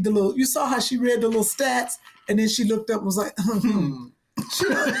to read the little. You saw how she read the little stats, and then she looked up and was like, She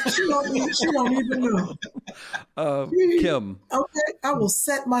don't even know. Kim. Okay, I will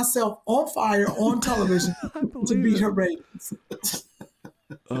set myself on fire on television to beat her ratings.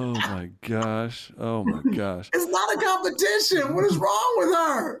 Oh my gosh. It's not a competition. What is wrong with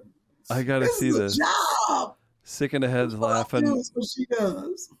her? I gotta see is a this. job. Sick in the head's All I laughing. do is what she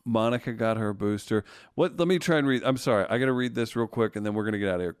does. Monica got her booster. What? Let me try and read. I'm sorry. I got to read this real quick, and then we're gonna get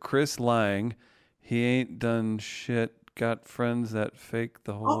out of here. Chris Lang, he ain't done shit. Got friends that fake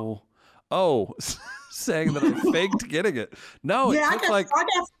the whole. Oh, saying that I faked getting it. No, Yeah, it I took got like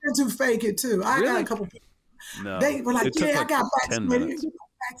friends who fake it too. I got Really? a couple people. no. They were like, it took "Yeah, I like got 10 vaccinated." minutes. You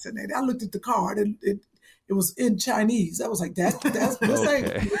got vaccinated. I looked at the card, and it was in Chinese. I was like, "That's this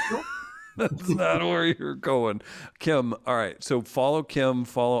Okay. ain't." That's not where you're going. Kim, all right. So follow Kim,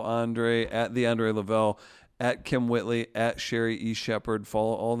 follow Andre at the Andre Lavelle, at Kim Whitley, at Sherry E. Shepherd.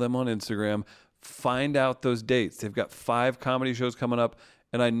 Follow all of them on Instagram. Find out those dates. They've got 5 comedy shows coming up.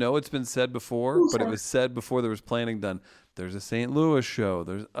 And I know it's been said before, but it was said before there was planning done. There's a St. Louis show.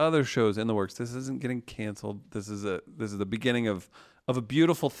 There's other shows in the works. This isn't getting canceled. This is the beginning of a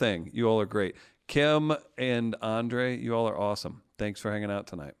beautiful thing. You all are great. Kim and Andre, you all are awesome. Thanks for hanging out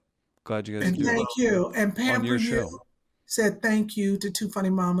tonight. Glad you guys And do thank you. And on Pamper your You show. said thank you to Two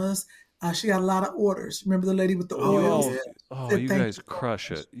Funny Mamas. She got a lot of orders. Remember the lady with the oils? Oh, Said you thank guys crush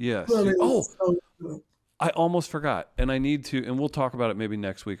it. Yes. Really, Oh, so good. I almost forgot, and I need to, and we'll talk about it maybe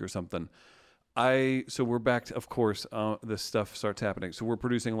next week or something. So we're back to, of course, this stuff starts happening. So we're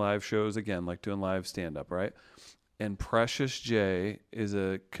producing live shows again, like doing live stand-up, right? And Precious J is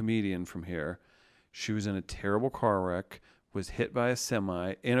a comedian from here. She was in a terrible car wreck, was hit by a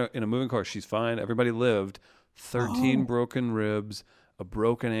semi in a moving car. She's fine. Everybody lived. 13 broken ribs, a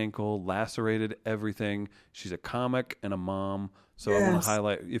broken ankle, lacerated everything. She's a comic and a mom. So I want Yes. to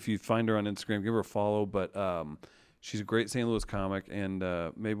highlight, if you find her on Instagram, give her a follow. But she's a great St. Louis comic, and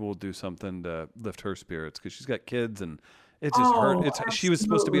maybe we'll do something to lift her spirits because she's got kids, and it just hurt. She was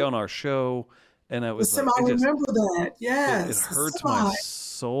supposed to be on our show, and I was I like, remember that. Yes. it hurts Semi. my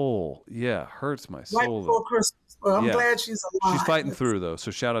soul. Yeah, hurts my Right soul. before Christmas. Well, I'm Yeah. glad she's alive. She's fighting through, though.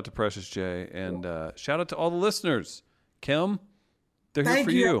 So shout out to Precious J, and shout out to all the listeners. Kim, they're here Thank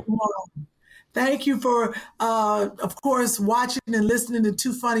for you. you. Everyone. Thank you for, of course, watching and listening to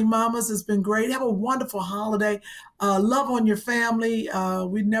Two Funny Mamas. It's been great. Have a wonderful holiday. Love on your family.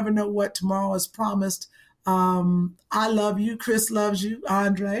 We never know what tomorrow is promised. I love you. Chris loves you.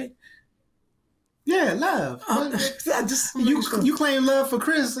 Andre. Yeah, love. I just You claim love for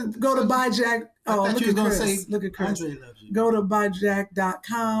Chris. And go to BuyJack. I Oh, thought look you at were gonna Chris. say Look at Chris. Andre loves you. Go to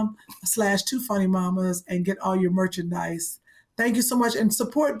buyjack.com/2funnymamas and get all your merchandise. Thank you so much. And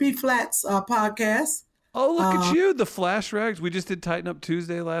support B Flat's podcast. Oh, look at you. The Flash Rags. We just did Tighten Up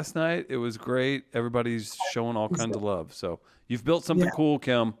Tuesday last night. It was great. Everybody's showing all kinds of love. So you've built something cool,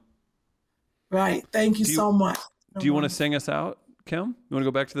 Kim. Right. Thank you so much. Do you want to sing us out, Kim? You want to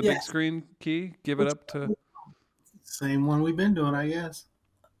go back to the big Yes. screen key? Give it up to... Same one we've been doing, I guess.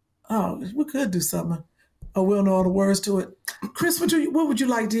 Oh, we could do something. Oh, we'll know all the words to it. Chris, what would you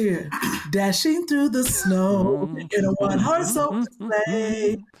like to hear? Dashing through the snow in a one-horse open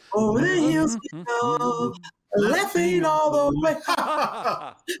sleigh, over the hills we go, laughing all the way.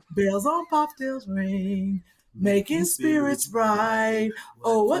 Bells on bobtails ring, making spirits bright.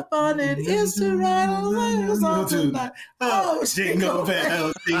 Oh, what fun it is to ride on the hills all tonight. Oh, Jingle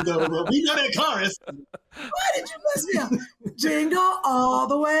bells, jingle bells. We know that chorus. Why did you mess me up? Jingle all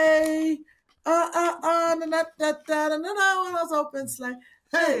the way. When I was open sleigh.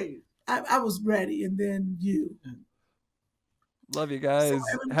 Hey, I was ready, and then you. Love you guys.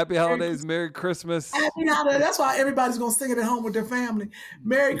 Happy holidays. Merry Christmas. Happy holiday. That's why everybody's gonna sing it at home with their family.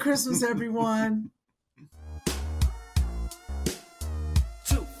 Merry Christmas, everyone.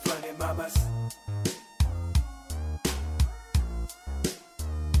 Two funny mamas.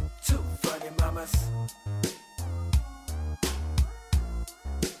 Two funny mamas.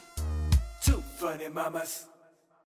 Two funny mamas.